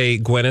 This is a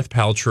Gwyneth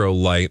Paltrow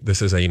light.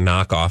 This is a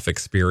knockoff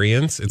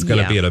experience. It's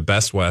going to be at a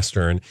Best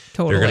Western.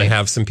 Totally. They're going to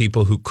have some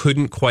people who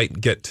couldn't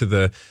quite get to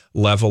the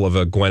level of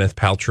a Gwyneth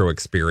Paltrow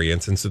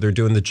experience, and so they're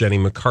doing the Jenny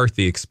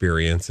McCarthy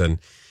experience. And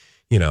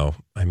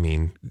I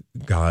mean,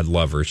 God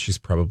love her. She's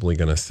probably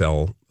going to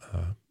sell,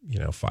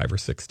 5 or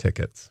 6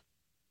 tickets.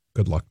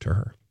 Good luck to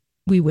her.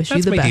 We wish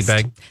you the best.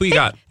 D-bag. Who you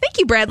got? Thank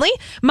you, Bradley.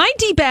 My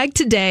D-bag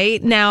today,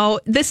 now,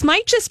 this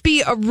might just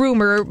be a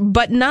rumor,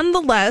 but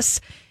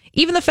nonetheless,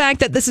 even the fact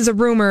that this is a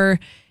rumor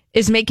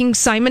is making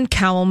Simon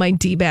Cowell my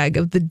D-bag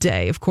of the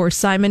day. Of course,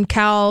 Simon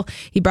Cowell,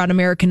 he brought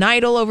American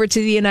Idol over to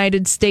the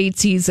United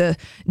States. He's a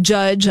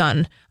judge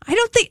on,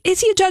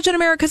 is he a judge on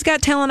America's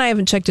Got Talent? I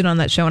haven't checked in on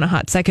that show in a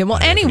hot second.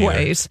 Well,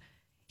 anyways,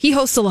 he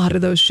hosts a lot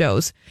of those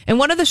shows. And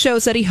one of the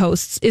shows that he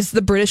hosts is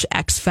the British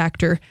X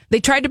Factor. They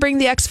tried to bring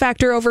the X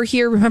Factor over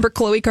here. Remember,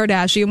 Khloe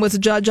Kardashian was a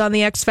judge on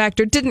the X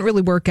Factor. Didn't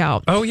really work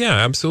out. Oh, yeah,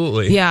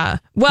 absolutely. Yeah.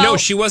 Well, no,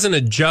 she wasn't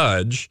a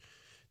judge.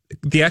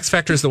 The X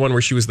Factor is the one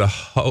where she was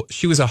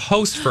she was a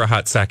host for a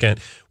hot second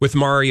with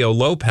Mario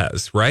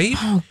Lopez, right?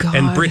 Oh, God.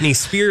 And Britney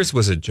Spears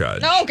was a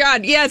judge. Oh,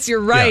 God. Yes,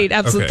 you're right. Yeah,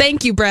 absolutely. okay.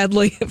 Thank you,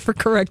 Bradley, for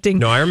correcting.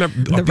 No, I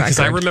remember because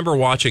I record. remember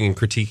watching and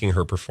critiquing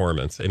her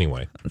performance.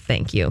 Anyway.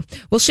 Thank you.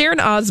 Well, Sharon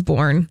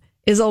Osbourne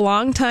is a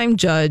longtime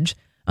judge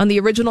on the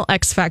original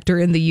X Factor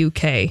in the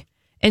UK.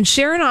 And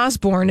Sharon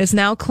Osbourne is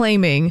now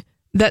claiming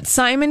that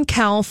Simon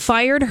Cowell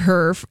fired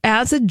her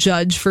as a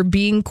judge for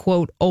being,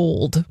 quote,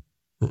 old.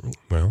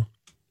 Well,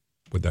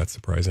 would that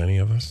surprise any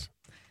of us?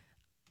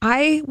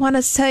 I want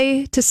to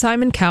say to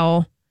Simon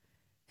Cowell,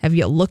 have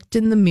you looked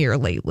in the mirror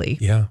lately?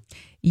 Yeah.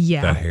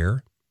 Yeah. That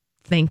hair?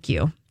 Thank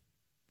you.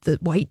 The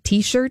white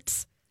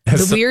T-shirts?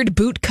 The weird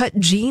boot cut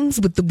jeans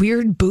with the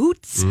weird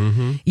boots.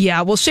 Mm-hmm.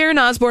 Yeah. Well, Sharon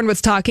Osbourne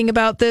was talking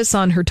about this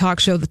on her talk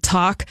show, The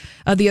Talk,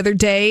 the other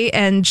day.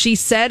 And she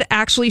said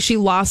actually she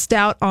lost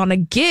out on a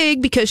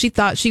gig because she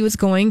thought she was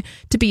going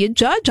to be a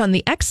judge on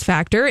the X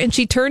Factor. And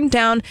she turned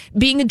down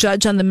being a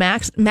judge on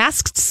the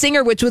Masked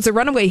Singer, which was a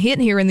runaway hit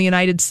here in the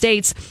United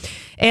States.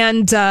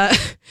 And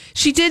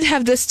she did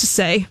have this to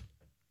say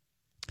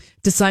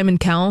to Simon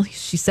Cowell.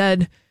 She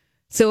said,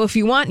 "So if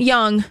you want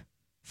young,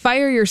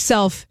 fire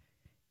yourself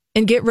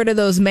and get rid of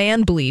those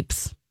man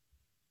bleeps."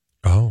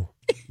 Oh,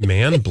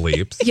 man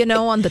bleeps.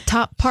 On the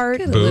top part.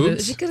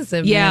 Boobs? She could have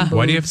said Yeah. man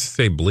Why do you boobs. have to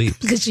say bleeps?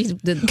 Because she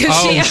did.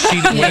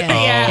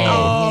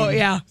 Oh,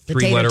 yeah. The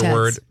Three-letter tater tots.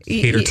 word.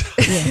 Tater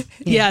tots. Yeah.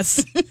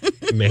 Yes.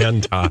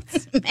 Man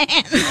tots.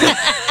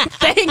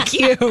 Thank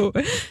you.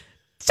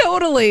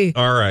 Totally.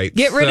 All right.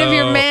 Get rid of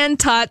your man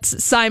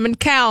tots, Simon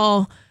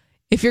Cowell,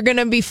 if you're going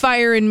to be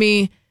firing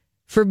me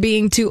for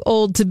being too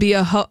old to be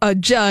a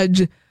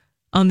judge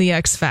on the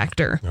X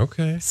Factor.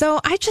 Okay.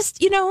 So I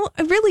just,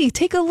 really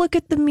take a look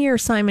at the mirror,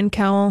 Simon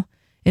Cowell.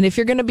 And if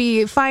you're going to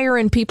be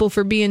firing people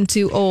for being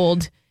too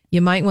old,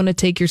 you might want to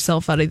take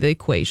yourself out of the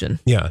equation.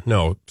 Yeah,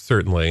 no,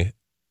 certainly.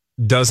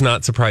 Does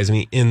not surprise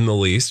me in the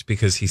least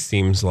because he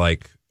seems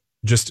like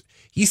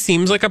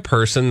a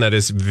person that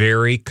is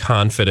very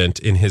confident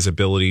in his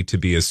ability to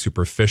be as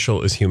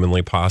superficial as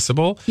humanly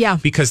possible. Yeah.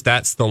 Because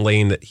that's the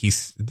lane that he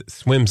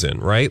swims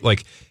in, right?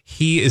 Like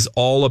he is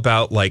all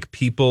about like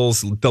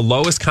the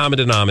lowest common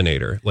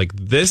denominator. Like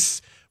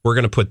this, we're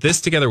going to put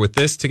this together with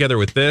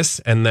this.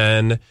 And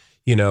then,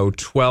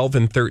 12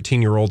 and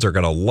 13-year-olds are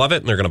going to love it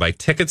and they're going to buy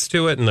tickets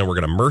to it. And then we're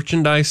going to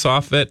merchandise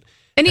off it.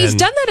 And he's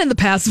done that in the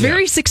past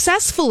very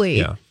successfully.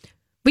 Yeah.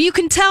 But you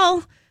can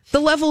tell the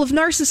level of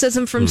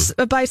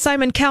narcissism by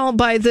Simon Cowell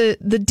by the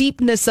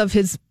deepness of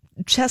his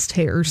chest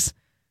hairs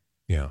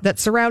that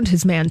surround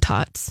his man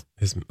tots.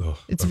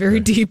 It's very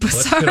deep.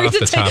 Sorry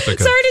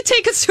to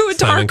take us to a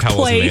Simon dark Cowell's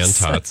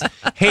place. Man tots.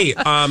 Hey,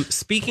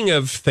 speaking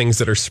of things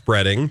that are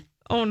spreading.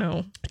 Oh,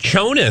 no.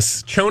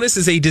 Chonus. Chonus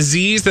is a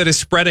disease that is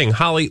spreading.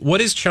 Holly,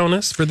 what is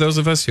Chonus for those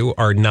of us who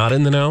are not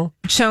in the know?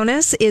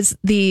 Chonus is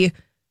the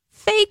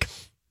fake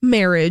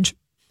marriage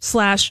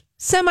 /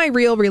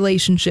 semi-real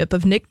relationship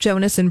of Nick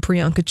Jonas and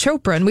Priyanka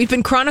Chopra. And we've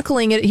been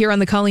chronicling it here on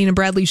the Colleen and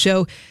Bradley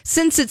Show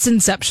since its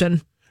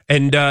inception.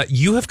 And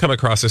you have come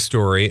across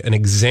an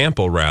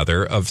example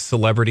of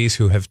celebrities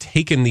who have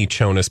taken the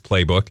Chonus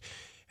playbook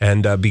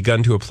and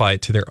begun to apply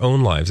it to their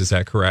own lives. Is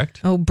that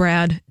correct? Oh,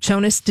 Brad,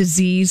 Chonus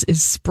disease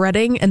is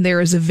spreading, and there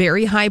is a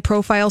very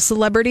high-profile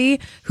celebrity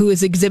who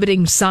is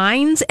exhibiting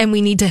signs, and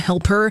we need to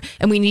help her,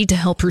 and we need to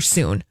help her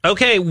soon.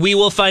 Okay, we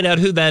will find out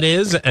who that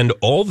is and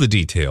all the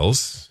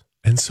details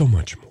and so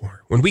much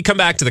more when we come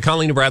back to the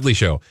Colleen and Bradley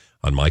Show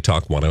on My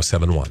Talk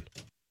 107.1.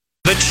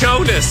 The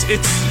Chonus,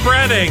 it's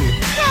spreading.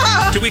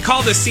 Do we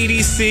call the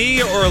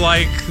CDC or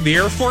like the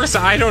Air Force?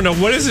 I don't know.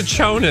 What is a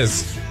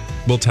Chonus?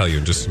 We'll tell you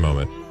in just a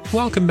moment.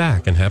 Welcome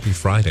back and happy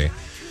Friday.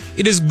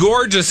 It is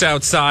gorgeous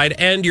outside,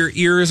 and your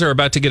ears are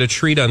about to get a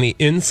treat on the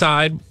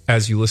inside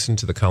as you listen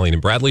to the Colleen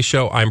and Bradley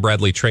Show. I'm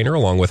Bradley Traynor,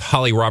 along with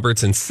Holly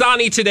Roberts and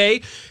Sonny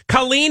today.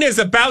 Colleen is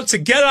about to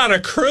get on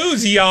a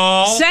cruise,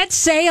 y'all. Set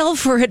sail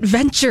for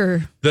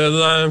adventure. The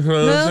life of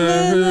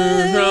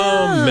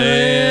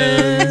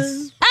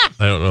romance.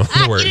 I don't know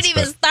the words. You didn't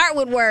even start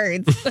with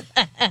words.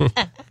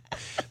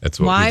 That's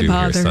what we do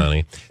here,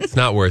 Sonny. It's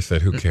not worth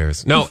it. Who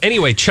cares? No,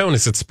 anyway,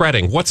 Jonas, it's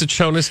spreading. What's a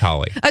Jonas,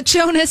 Holly? A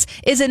Jonas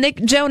is a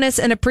Nick Jonas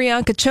and a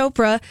Priyanka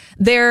Chopra.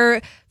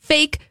 Their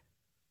fake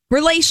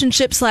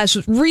relationship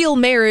 / real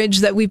marriage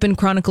that we've been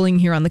chronicling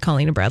here on the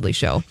Colleen and Bradley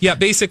Show. Yeah,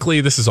 basically,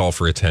 this is all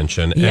for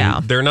attention.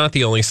 And they're not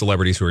the only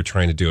celebrities who are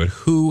trying to do it.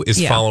 Who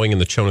is following in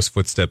the Jonas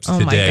footsteps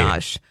today? Oh, my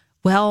gosh.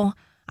 Well,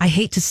 I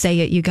hate to say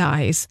it, you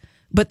guys,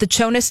 but the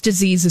Jonas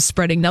disease is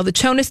spreading. Now, the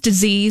Jonas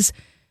disease...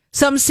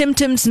 Some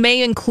symptoms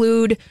may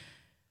include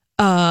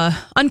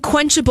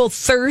unquenchable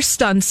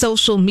thirst on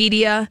social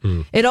media.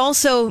 It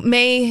also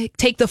may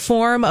take the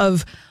form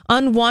of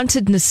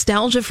unwanted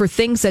nostalgia for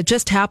things that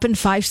just happened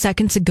 5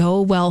 seconds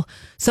ago. Well,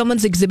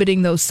 someone's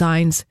exhibiting those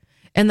signs,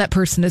 and that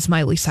person is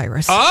Miley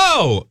Cyrus.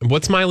 Oh,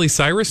 what's Miley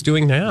Cyrus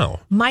doing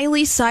now?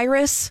 Miley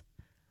Cyrus,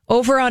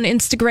 over on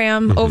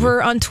Instagram,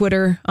 over on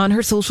Twitter, on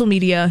her social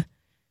media,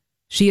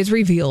 she has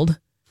revealed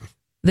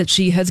that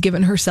she has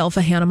given herself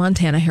a Hannah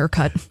Montana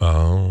haircut.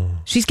 Oh.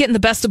 She's getting the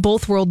best of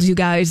both worlds, you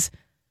guys.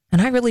 And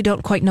I really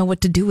don't quite know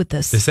what to do with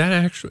this. Is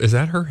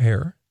that her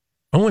hair?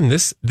 Oh, and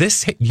this,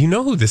 you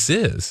know who this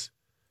is.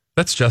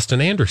 That's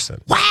Justin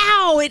Anderson.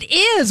 Wow, it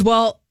is.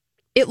 Well,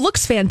 it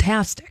looks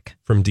fantastic.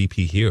 From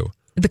DP Hue.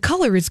 The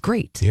color is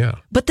great. Yeah.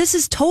 But this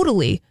is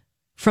totally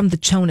from the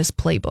Jonas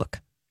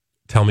playbook.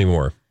 Tell me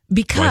more.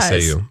 Because why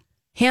say you?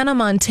 Hannah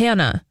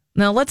Montana.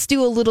 Now let's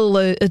do a little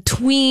a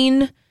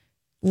tween...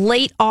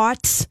 late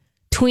aughts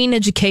tween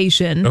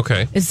education.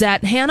 Okay. Is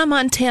that Hannah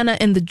Montana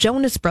and the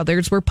Jonas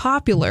Brothers were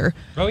popular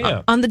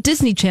on the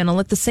Disney Channel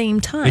at the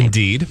same time.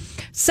 Indeed.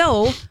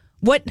 So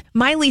what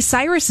Miley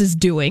Cyrus is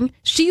doing,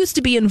 she used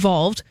to be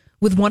involved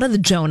with one of the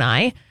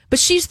Jonai, but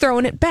she's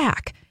throwing it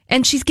back.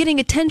 And she's getting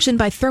attention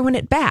by throwing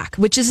it back,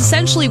 which is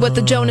essentially what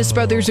the Jonas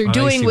Brothers are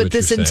doing with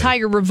this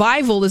entire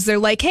revival. Is they're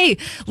like, hey,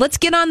 let's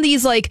get on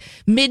these like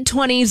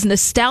mid-20s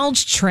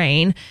nostalgia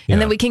train, and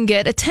then we can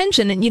get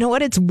attention. And you know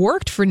what? It's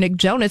worked for Nick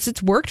Jonas.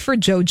 It's worked for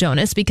Joe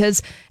Jonas,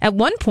 because at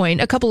one point,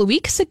 a couple of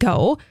weeks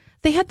ago,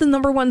 they had the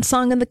 #1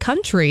 song in the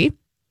country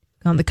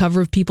on the cover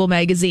of People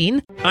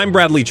magazine. I'm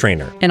Bradley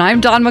Traynor. And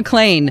I'm Don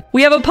McClain.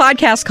 We have a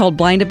podcast called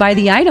Blinded by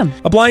the Item.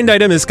 A blind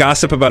item is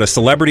gossip about a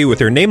celebrity with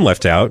their name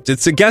left out.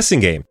 It's a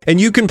guessing game,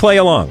 and you can play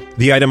along.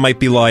 The item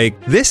might be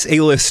like, this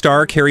A-list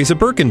star carries a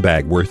Birkin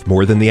bag worth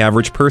more than the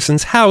average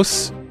person's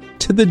house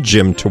to the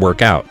gym to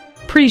work out.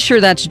 Pretty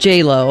sure that's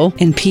J-Lo.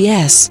 And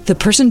P.S. the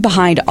person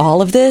behind all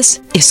of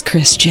this is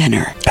Kris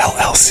Jenner,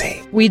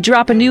 LLC. We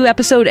drop a new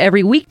episode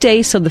every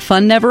weekday so the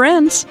fun never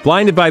ends.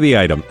 Blinded by the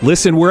Item.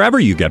 Listen wherever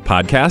you get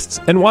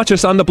podcasts and watch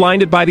us on the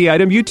Blinded by the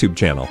Item YouTube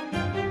channel.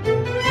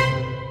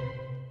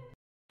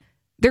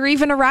 They're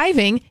even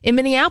arriving in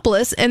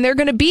Minneapolis, and they're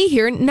going to be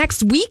here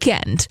next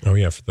weekend. Oh,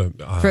 yeah, for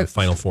the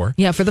Final Four.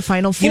 Yeah, for the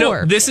Final Four. You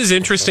know, this is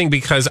interesting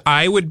because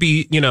I would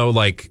be,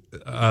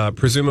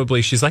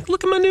 presumably she's like,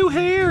 look at my new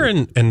hair.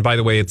 And by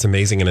the way, it's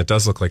amazing, and it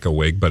does look like a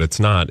wig, but it's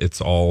not. It's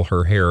all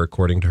her hair,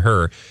 according to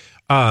her.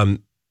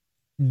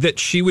 That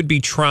she would be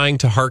trying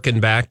to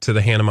hearken back to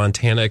the Hannah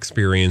Montana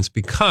experience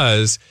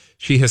because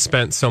she has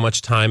spent so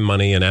much time,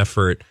 money, and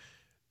effort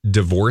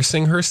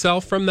divorcing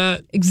herself from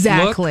that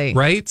exactly look,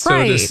 right?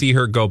 So to see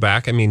her go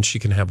back, I mean, she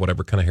can have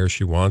whatever kind of hair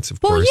she wants, of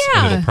course,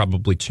 and it'll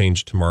probably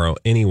change tomorrow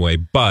anyway,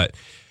 but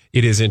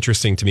it is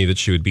interesting to me that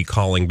she would be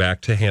calling back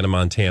to Hannah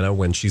Montana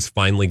when she's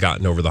finally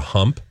gotten over the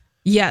hump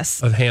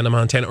of Hannah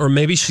Montana, or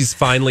maybe she's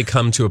finally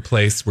come to a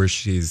place where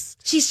she's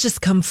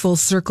just come full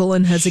circle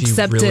and has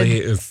accepted. Really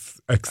is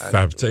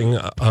accepting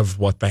of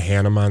what the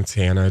Hannah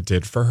Montana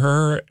did for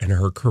her and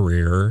her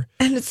career.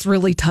 And it's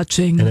really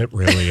touching. And it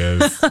really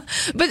is.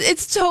 But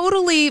it's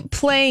totally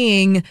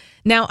playing.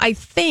 Now, I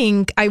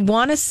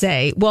want to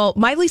say, well,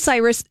 Miley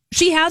Cyrus,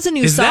 she has a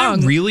new song.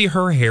 Is that really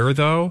her hair,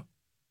 though?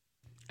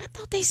 I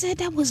thought they said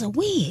that was a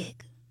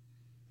wig.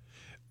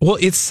 Well,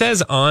 it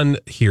says on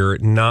here,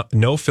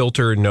 no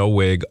filter, no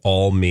wig,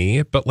 all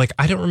me. But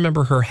I don't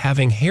remember her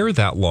having hair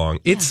that long.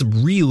 Yeah. It's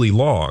really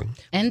long.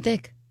 And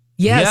thick.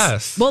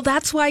 Yes. Well,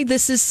 that's why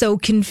this is so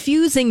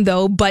confusing,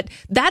 though. But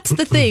that's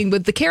the thing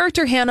with the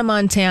character Hannah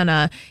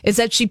Montana is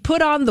that she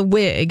put on the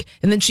wig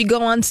and then she'd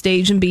go on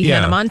stage and be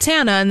Hannah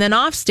Montana. And then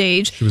off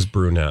stage, she was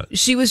brunette.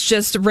 She was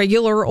just a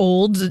regular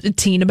old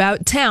teen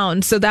about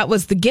town. So that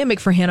was the gimmick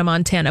for Hannah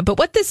Montana. But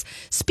what this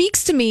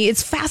speaks to me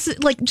is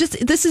fascinating.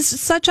 This is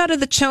such out of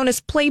the Jonas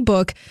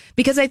playbook,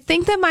 because I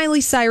think that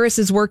Miley Cyrus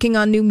is working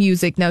on new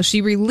music. Now, she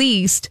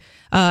released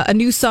a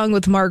new song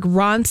with Mark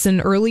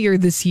Ronson earlier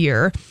this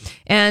year.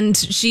 And And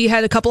she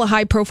had a couple of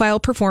high-profile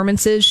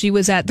performances. She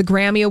was at the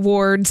Grammy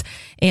Awards,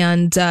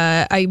 and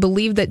I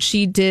believe that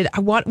she did.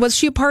 Was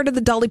she a part of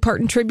the Dolly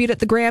Parton tribute at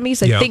the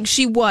Grammys? I think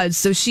she was.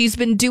 So she's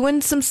been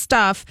doing some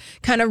stuff,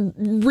 kind of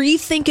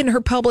rethinking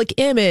her public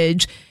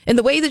image, and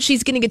the way that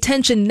she's getting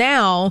attention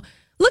now.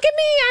 Look at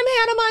me, I'm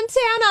Hannah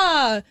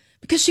Montana.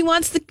 Because she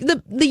wants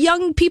the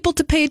young people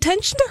to pay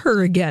attention to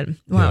her again.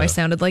 Wow, I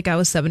sounded like I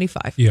was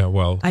 75. Yeah,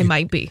 well. I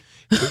might be.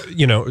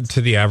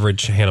 To the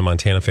average Hannah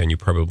Montana fan, you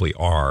probably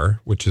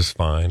are, which is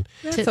fine.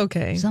 That's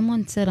okay.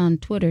 Someone said on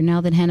Twitter, now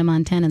that Hannah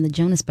Montana and the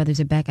Jonas Brothers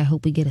are back, I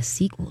hope we get a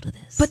sequel to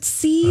this. But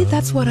see,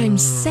 that's what I'm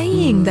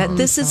saying, that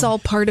this is all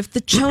part of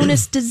the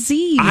Jonas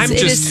disease. I'm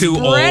just too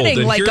old.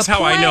 And like here's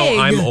how I know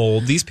I'm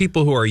old. These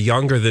people who are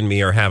younger than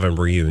me are having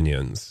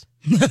reunions.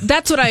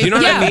 That's what You know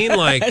what I mean?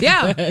 Like,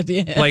 yeah.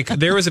 Like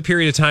there was a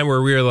period of time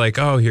where we were like,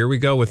 oh, here we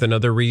go with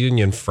another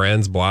reunion.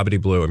 Friends, blobbity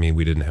blue. I mean,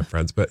 we didn't have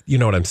friends, but you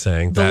know what I'm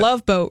saying? The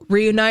Love Boat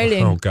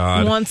reuniting. Oh,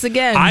 God. Once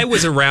again. I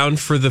was around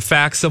for the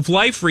Facts of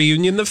Life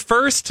reunion the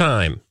first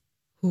time.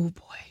 Oh,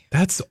 boy.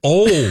 That's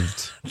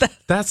old.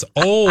 That's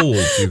old,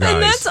 you guys.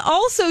 And that's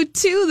also,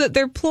 too, that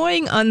they're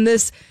ploying on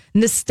this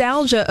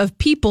nostalgia of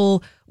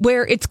people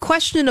where it's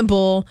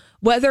questionable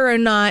whether or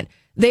not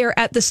they are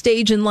at the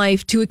stage in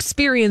life to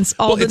experience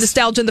all the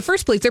nostalgia in the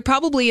first place. They're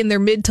probably in their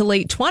mid to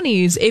late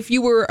 20s. If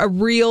you were a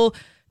real,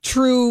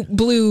 true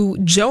blue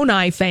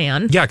Jonai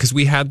fan. Yeah, because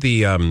we had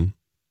the,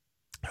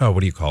 what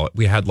do you call it?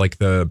 We had like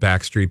the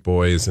Backstreet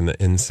Boys and the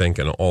NSYNC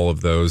and all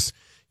of those,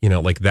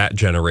 like that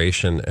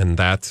generation. And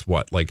that's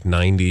what, like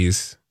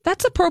 90s?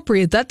 That's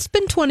appropriate. That's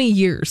been 20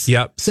 years.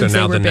 Yep. So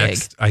now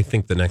I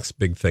think the next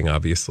big thing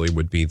obviously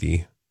would be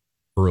the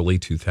early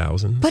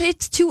 2000s. But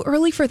it's too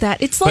early for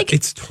that. It's like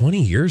it's 20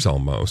 years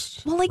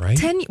almost. Well, like right?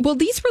 10. Well,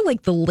 these were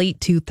like the late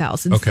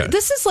 2000s. Okay.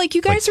 This is like,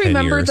 you guys like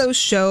remember those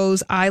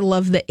shows? I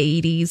Love the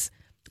 80s.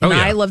 And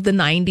I Love the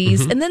 90s.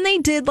 Mm-hmm. And then they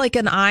did like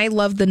an I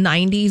Love the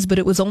 90s, but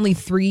it was only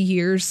 3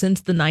 years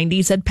since the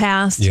 90s had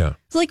passed. Yeah.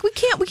 It's like we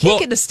can't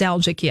get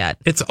nostalgic yet.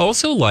 It's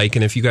also like,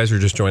 and if you guys are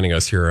just joining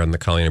us here on the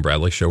Colleen and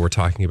Bradley show, we're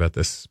talking about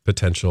this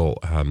potential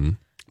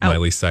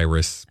Miley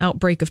Cyrus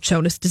outbreak of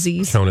Jonas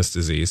disease.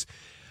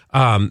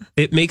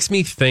 It makes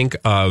me think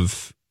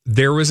of,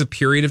 there was a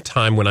period of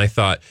time when I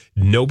thought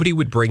nobody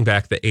would bring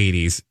back the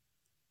 80s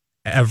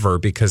ever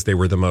because they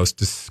were the most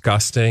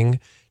disgusting,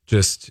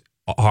 just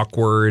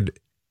awkward,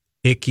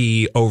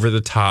 icky, over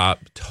the top,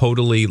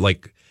 totally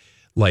like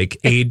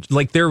age,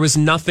 like there was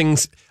nothing.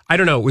 I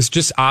don't know. It was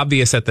just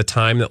obvious at the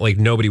time that like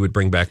nobody would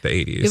bring back the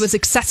 80s. It was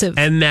excessive.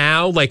 And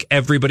now like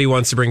everybody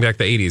wants to bring back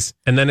the 80s.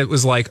 And then it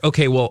was like,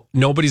 okay, well,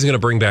 nobody's going to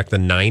bring back the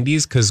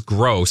 90s because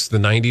gross. The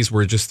 90s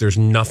were just, there's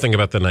nothing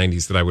about the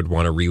 90s that I would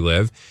want to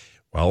relive.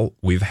 Well,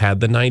 we've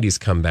had the 90s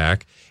come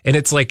back. And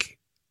it's like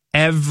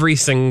every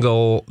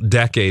single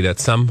decade at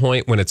some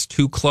point when it's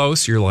too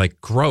close, you're like,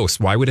 gross.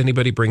 Why would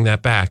anybody bring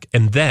that back?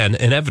 And then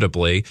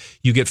inevitably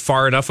you get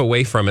far enough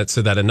away from it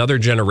so that another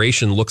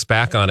generation looks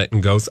back on it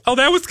and goes, oh,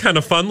 that was kind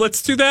of fun.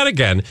 Let's do that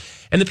again.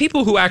 And the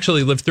people who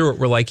actually lived through it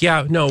were like,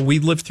 yeah, no, we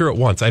lived through it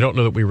once. I don't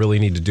know that we really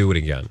need to do it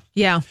again.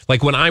 Yeah.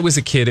 Like when I was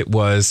a kid,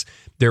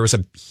 there was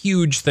a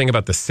huge thing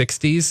about the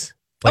 60s.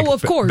 Like,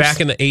 of course.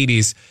 Back in the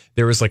 80s,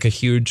 there was like a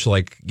huge,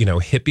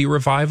 hippie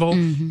revival.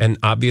 Mm-hmm. And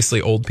obviously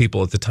old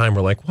people at the time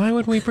were like, why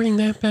would we bring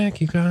that back,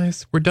 you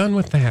guys? We're done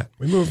with that.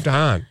 We moved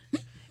on.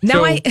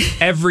 Now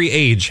every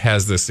age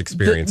has this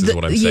experience is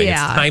what I'm saying.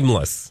 Yeah. It's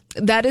timeless.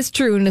 That is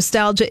true.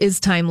 Nostalgia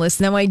is timeless.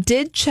 Now, I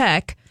did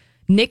check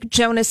Nick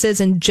Jonas's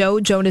and Joe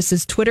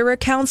Jonas's Twitter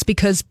accounts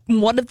because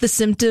one of the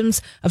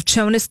symptoms of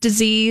Jonas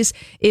disease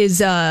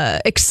is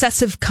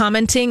excessive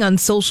commenting on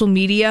social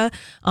media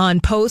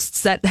on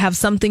posts that have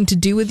something to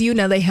do with you.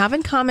 Now, they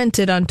haven't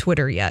commented on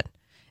Twitter yet,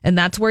 and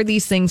that's where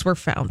these things were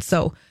found.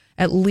 So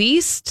at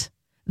least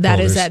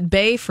that is at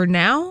bay for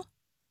now.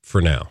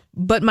 For now.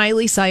 But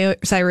Miley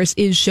Cyrus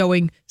is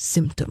showing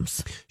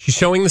symptoms. She's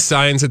showing the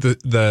signs of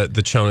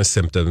the Jonas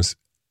symptoms.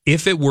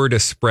 If it were to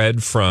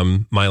spread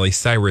from Miley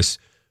Cyrus,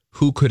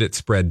 who could it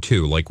spread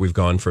to? Like we've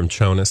gone from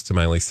Jonas to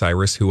Miley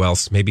Cyrus. Who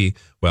else? Maybe,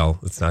 well,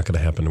 it's not going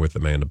to happen with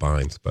Amanda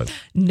Bynes, but.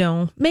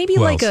 No, maybe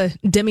like a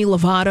Demi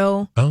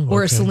Lovato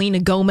or a Selena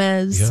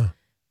Gomez. Yeah.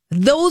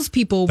 Those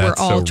people were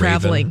all So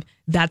traveling. Raven.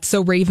 That's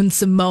So Raven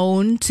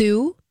Simone,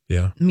 too.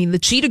 Yeah. I mean, the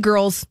Cheetah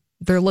Girls,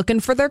 they're looking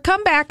for their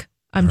comeback.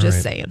 I'm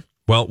just saying.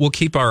 Well, we'll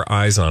keep our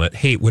eyes on it.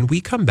 Hey, when we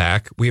come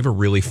back, we have a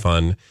really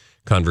fun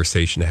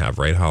conversation to have,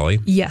 right, Holly?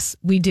 Yes,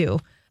 we do.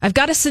 I've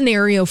got a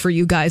scenario for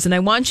you guys, and I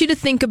want you to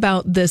think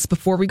about this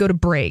before we go to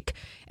break,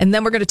 and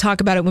then we're going to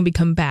talk about it when we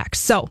come back.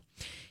 So,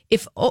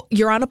 if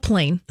you're on a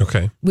plane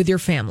with your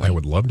family. I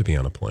would love to be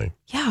on a plane.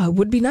 Yeah, it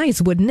would be nice,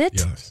 wouldn't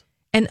it? Yes.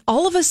 And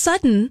all of a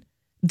sudden,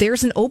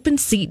 there's an open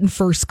seat in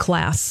first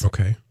class.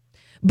 Okay.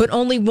 But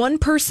only one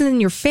person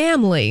in your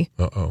family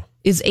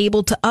is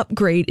able to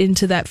upgrade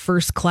into that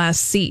first class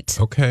seat.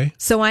 Okay.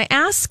 So I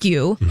ask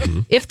you,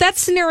 if that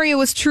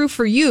scenario is true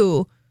for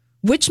you,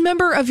 which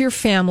member of your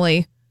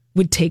family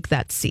would take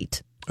that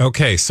seat?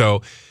 Okay,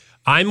 so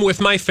I'm with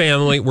my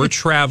family. We're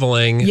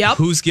traveling. Yep.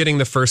 Who's getting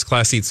the first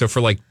class seat? So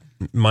for like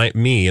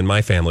me and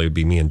my family would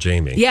be me and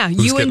Jamie. Yeah,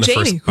 you and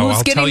Jamie.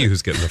 I'll tell you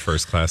who's getting the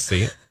first class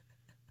seat.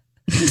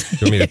 You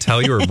want me to tell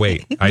you or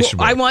wait?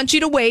 I want you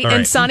to wait. Right.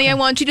 And Sonny, I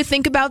want you to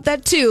think about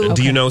that too. Okay.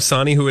 Do you know,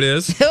 Sonny, who it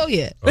is? Hell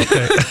yeah.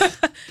 Okay.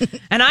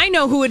 And I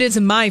know who it is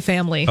in my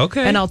family.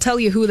 Okay. And I'll tell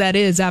you who that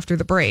is after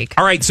the break.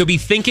 All right. So be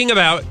thinking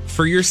about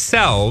for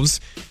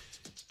yourselves.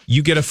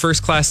 You get a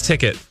first class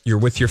ticket. You're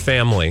with your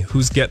family.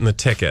 Who's getting the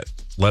ticket?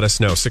 Let us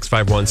know.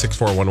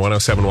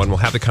 651-641-1071. We'll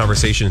have the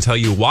conversation and tell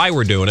you why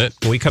we're doing it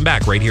when we come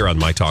back right here on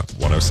My Talk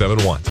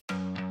 1071.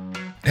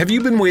 Have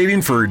you been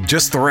waiting for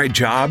just the right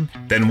job?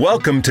 Then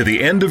welcome to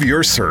the end of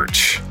your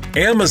search.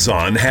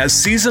 Amazon has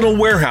seasonal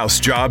warehouse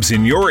jobs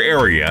in your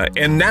area,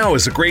 and now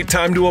is a great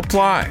time to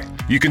apply.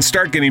 You can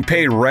start getting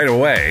paid right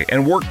away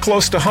and work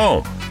close to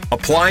home.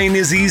 Applying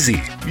is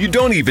easy. You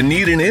don't even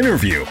need an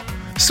interview.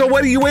 So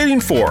what are you waiting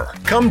for?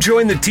 Come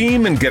join the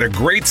team and get a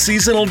great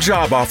seasonal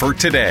job offer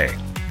today.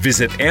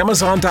 Visit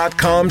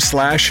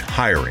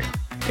Amazon.com/hiring.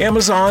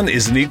 Amazon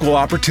is an equal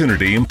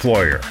opportunity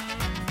employer.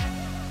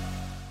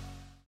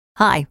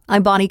 Hi,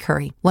 I'm Bonnie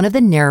Curry, one of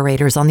the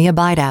narrators on the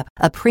Abide app,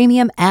 a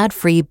premium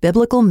ad-free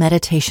biblical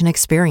meditation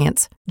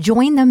experience.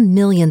 Join the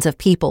millions of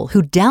people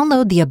who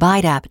download the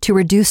Abide app to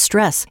reduce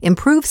stress,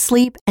 improve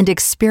sleep, and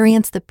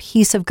experience the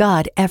peace of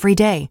God every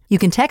day. You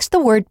can text the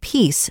word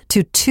peace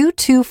to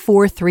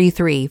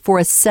 22433 for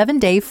a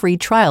 7-day free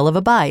trial of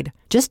Abide.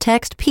 Just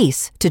text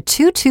peace to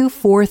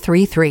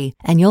 22433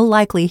 and you'll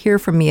likely hear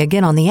from me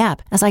again on the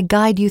app as I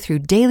guide you through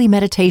daily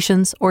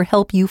meditations or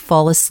help you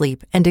fall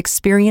asleep and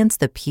experience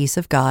the peace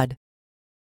of God.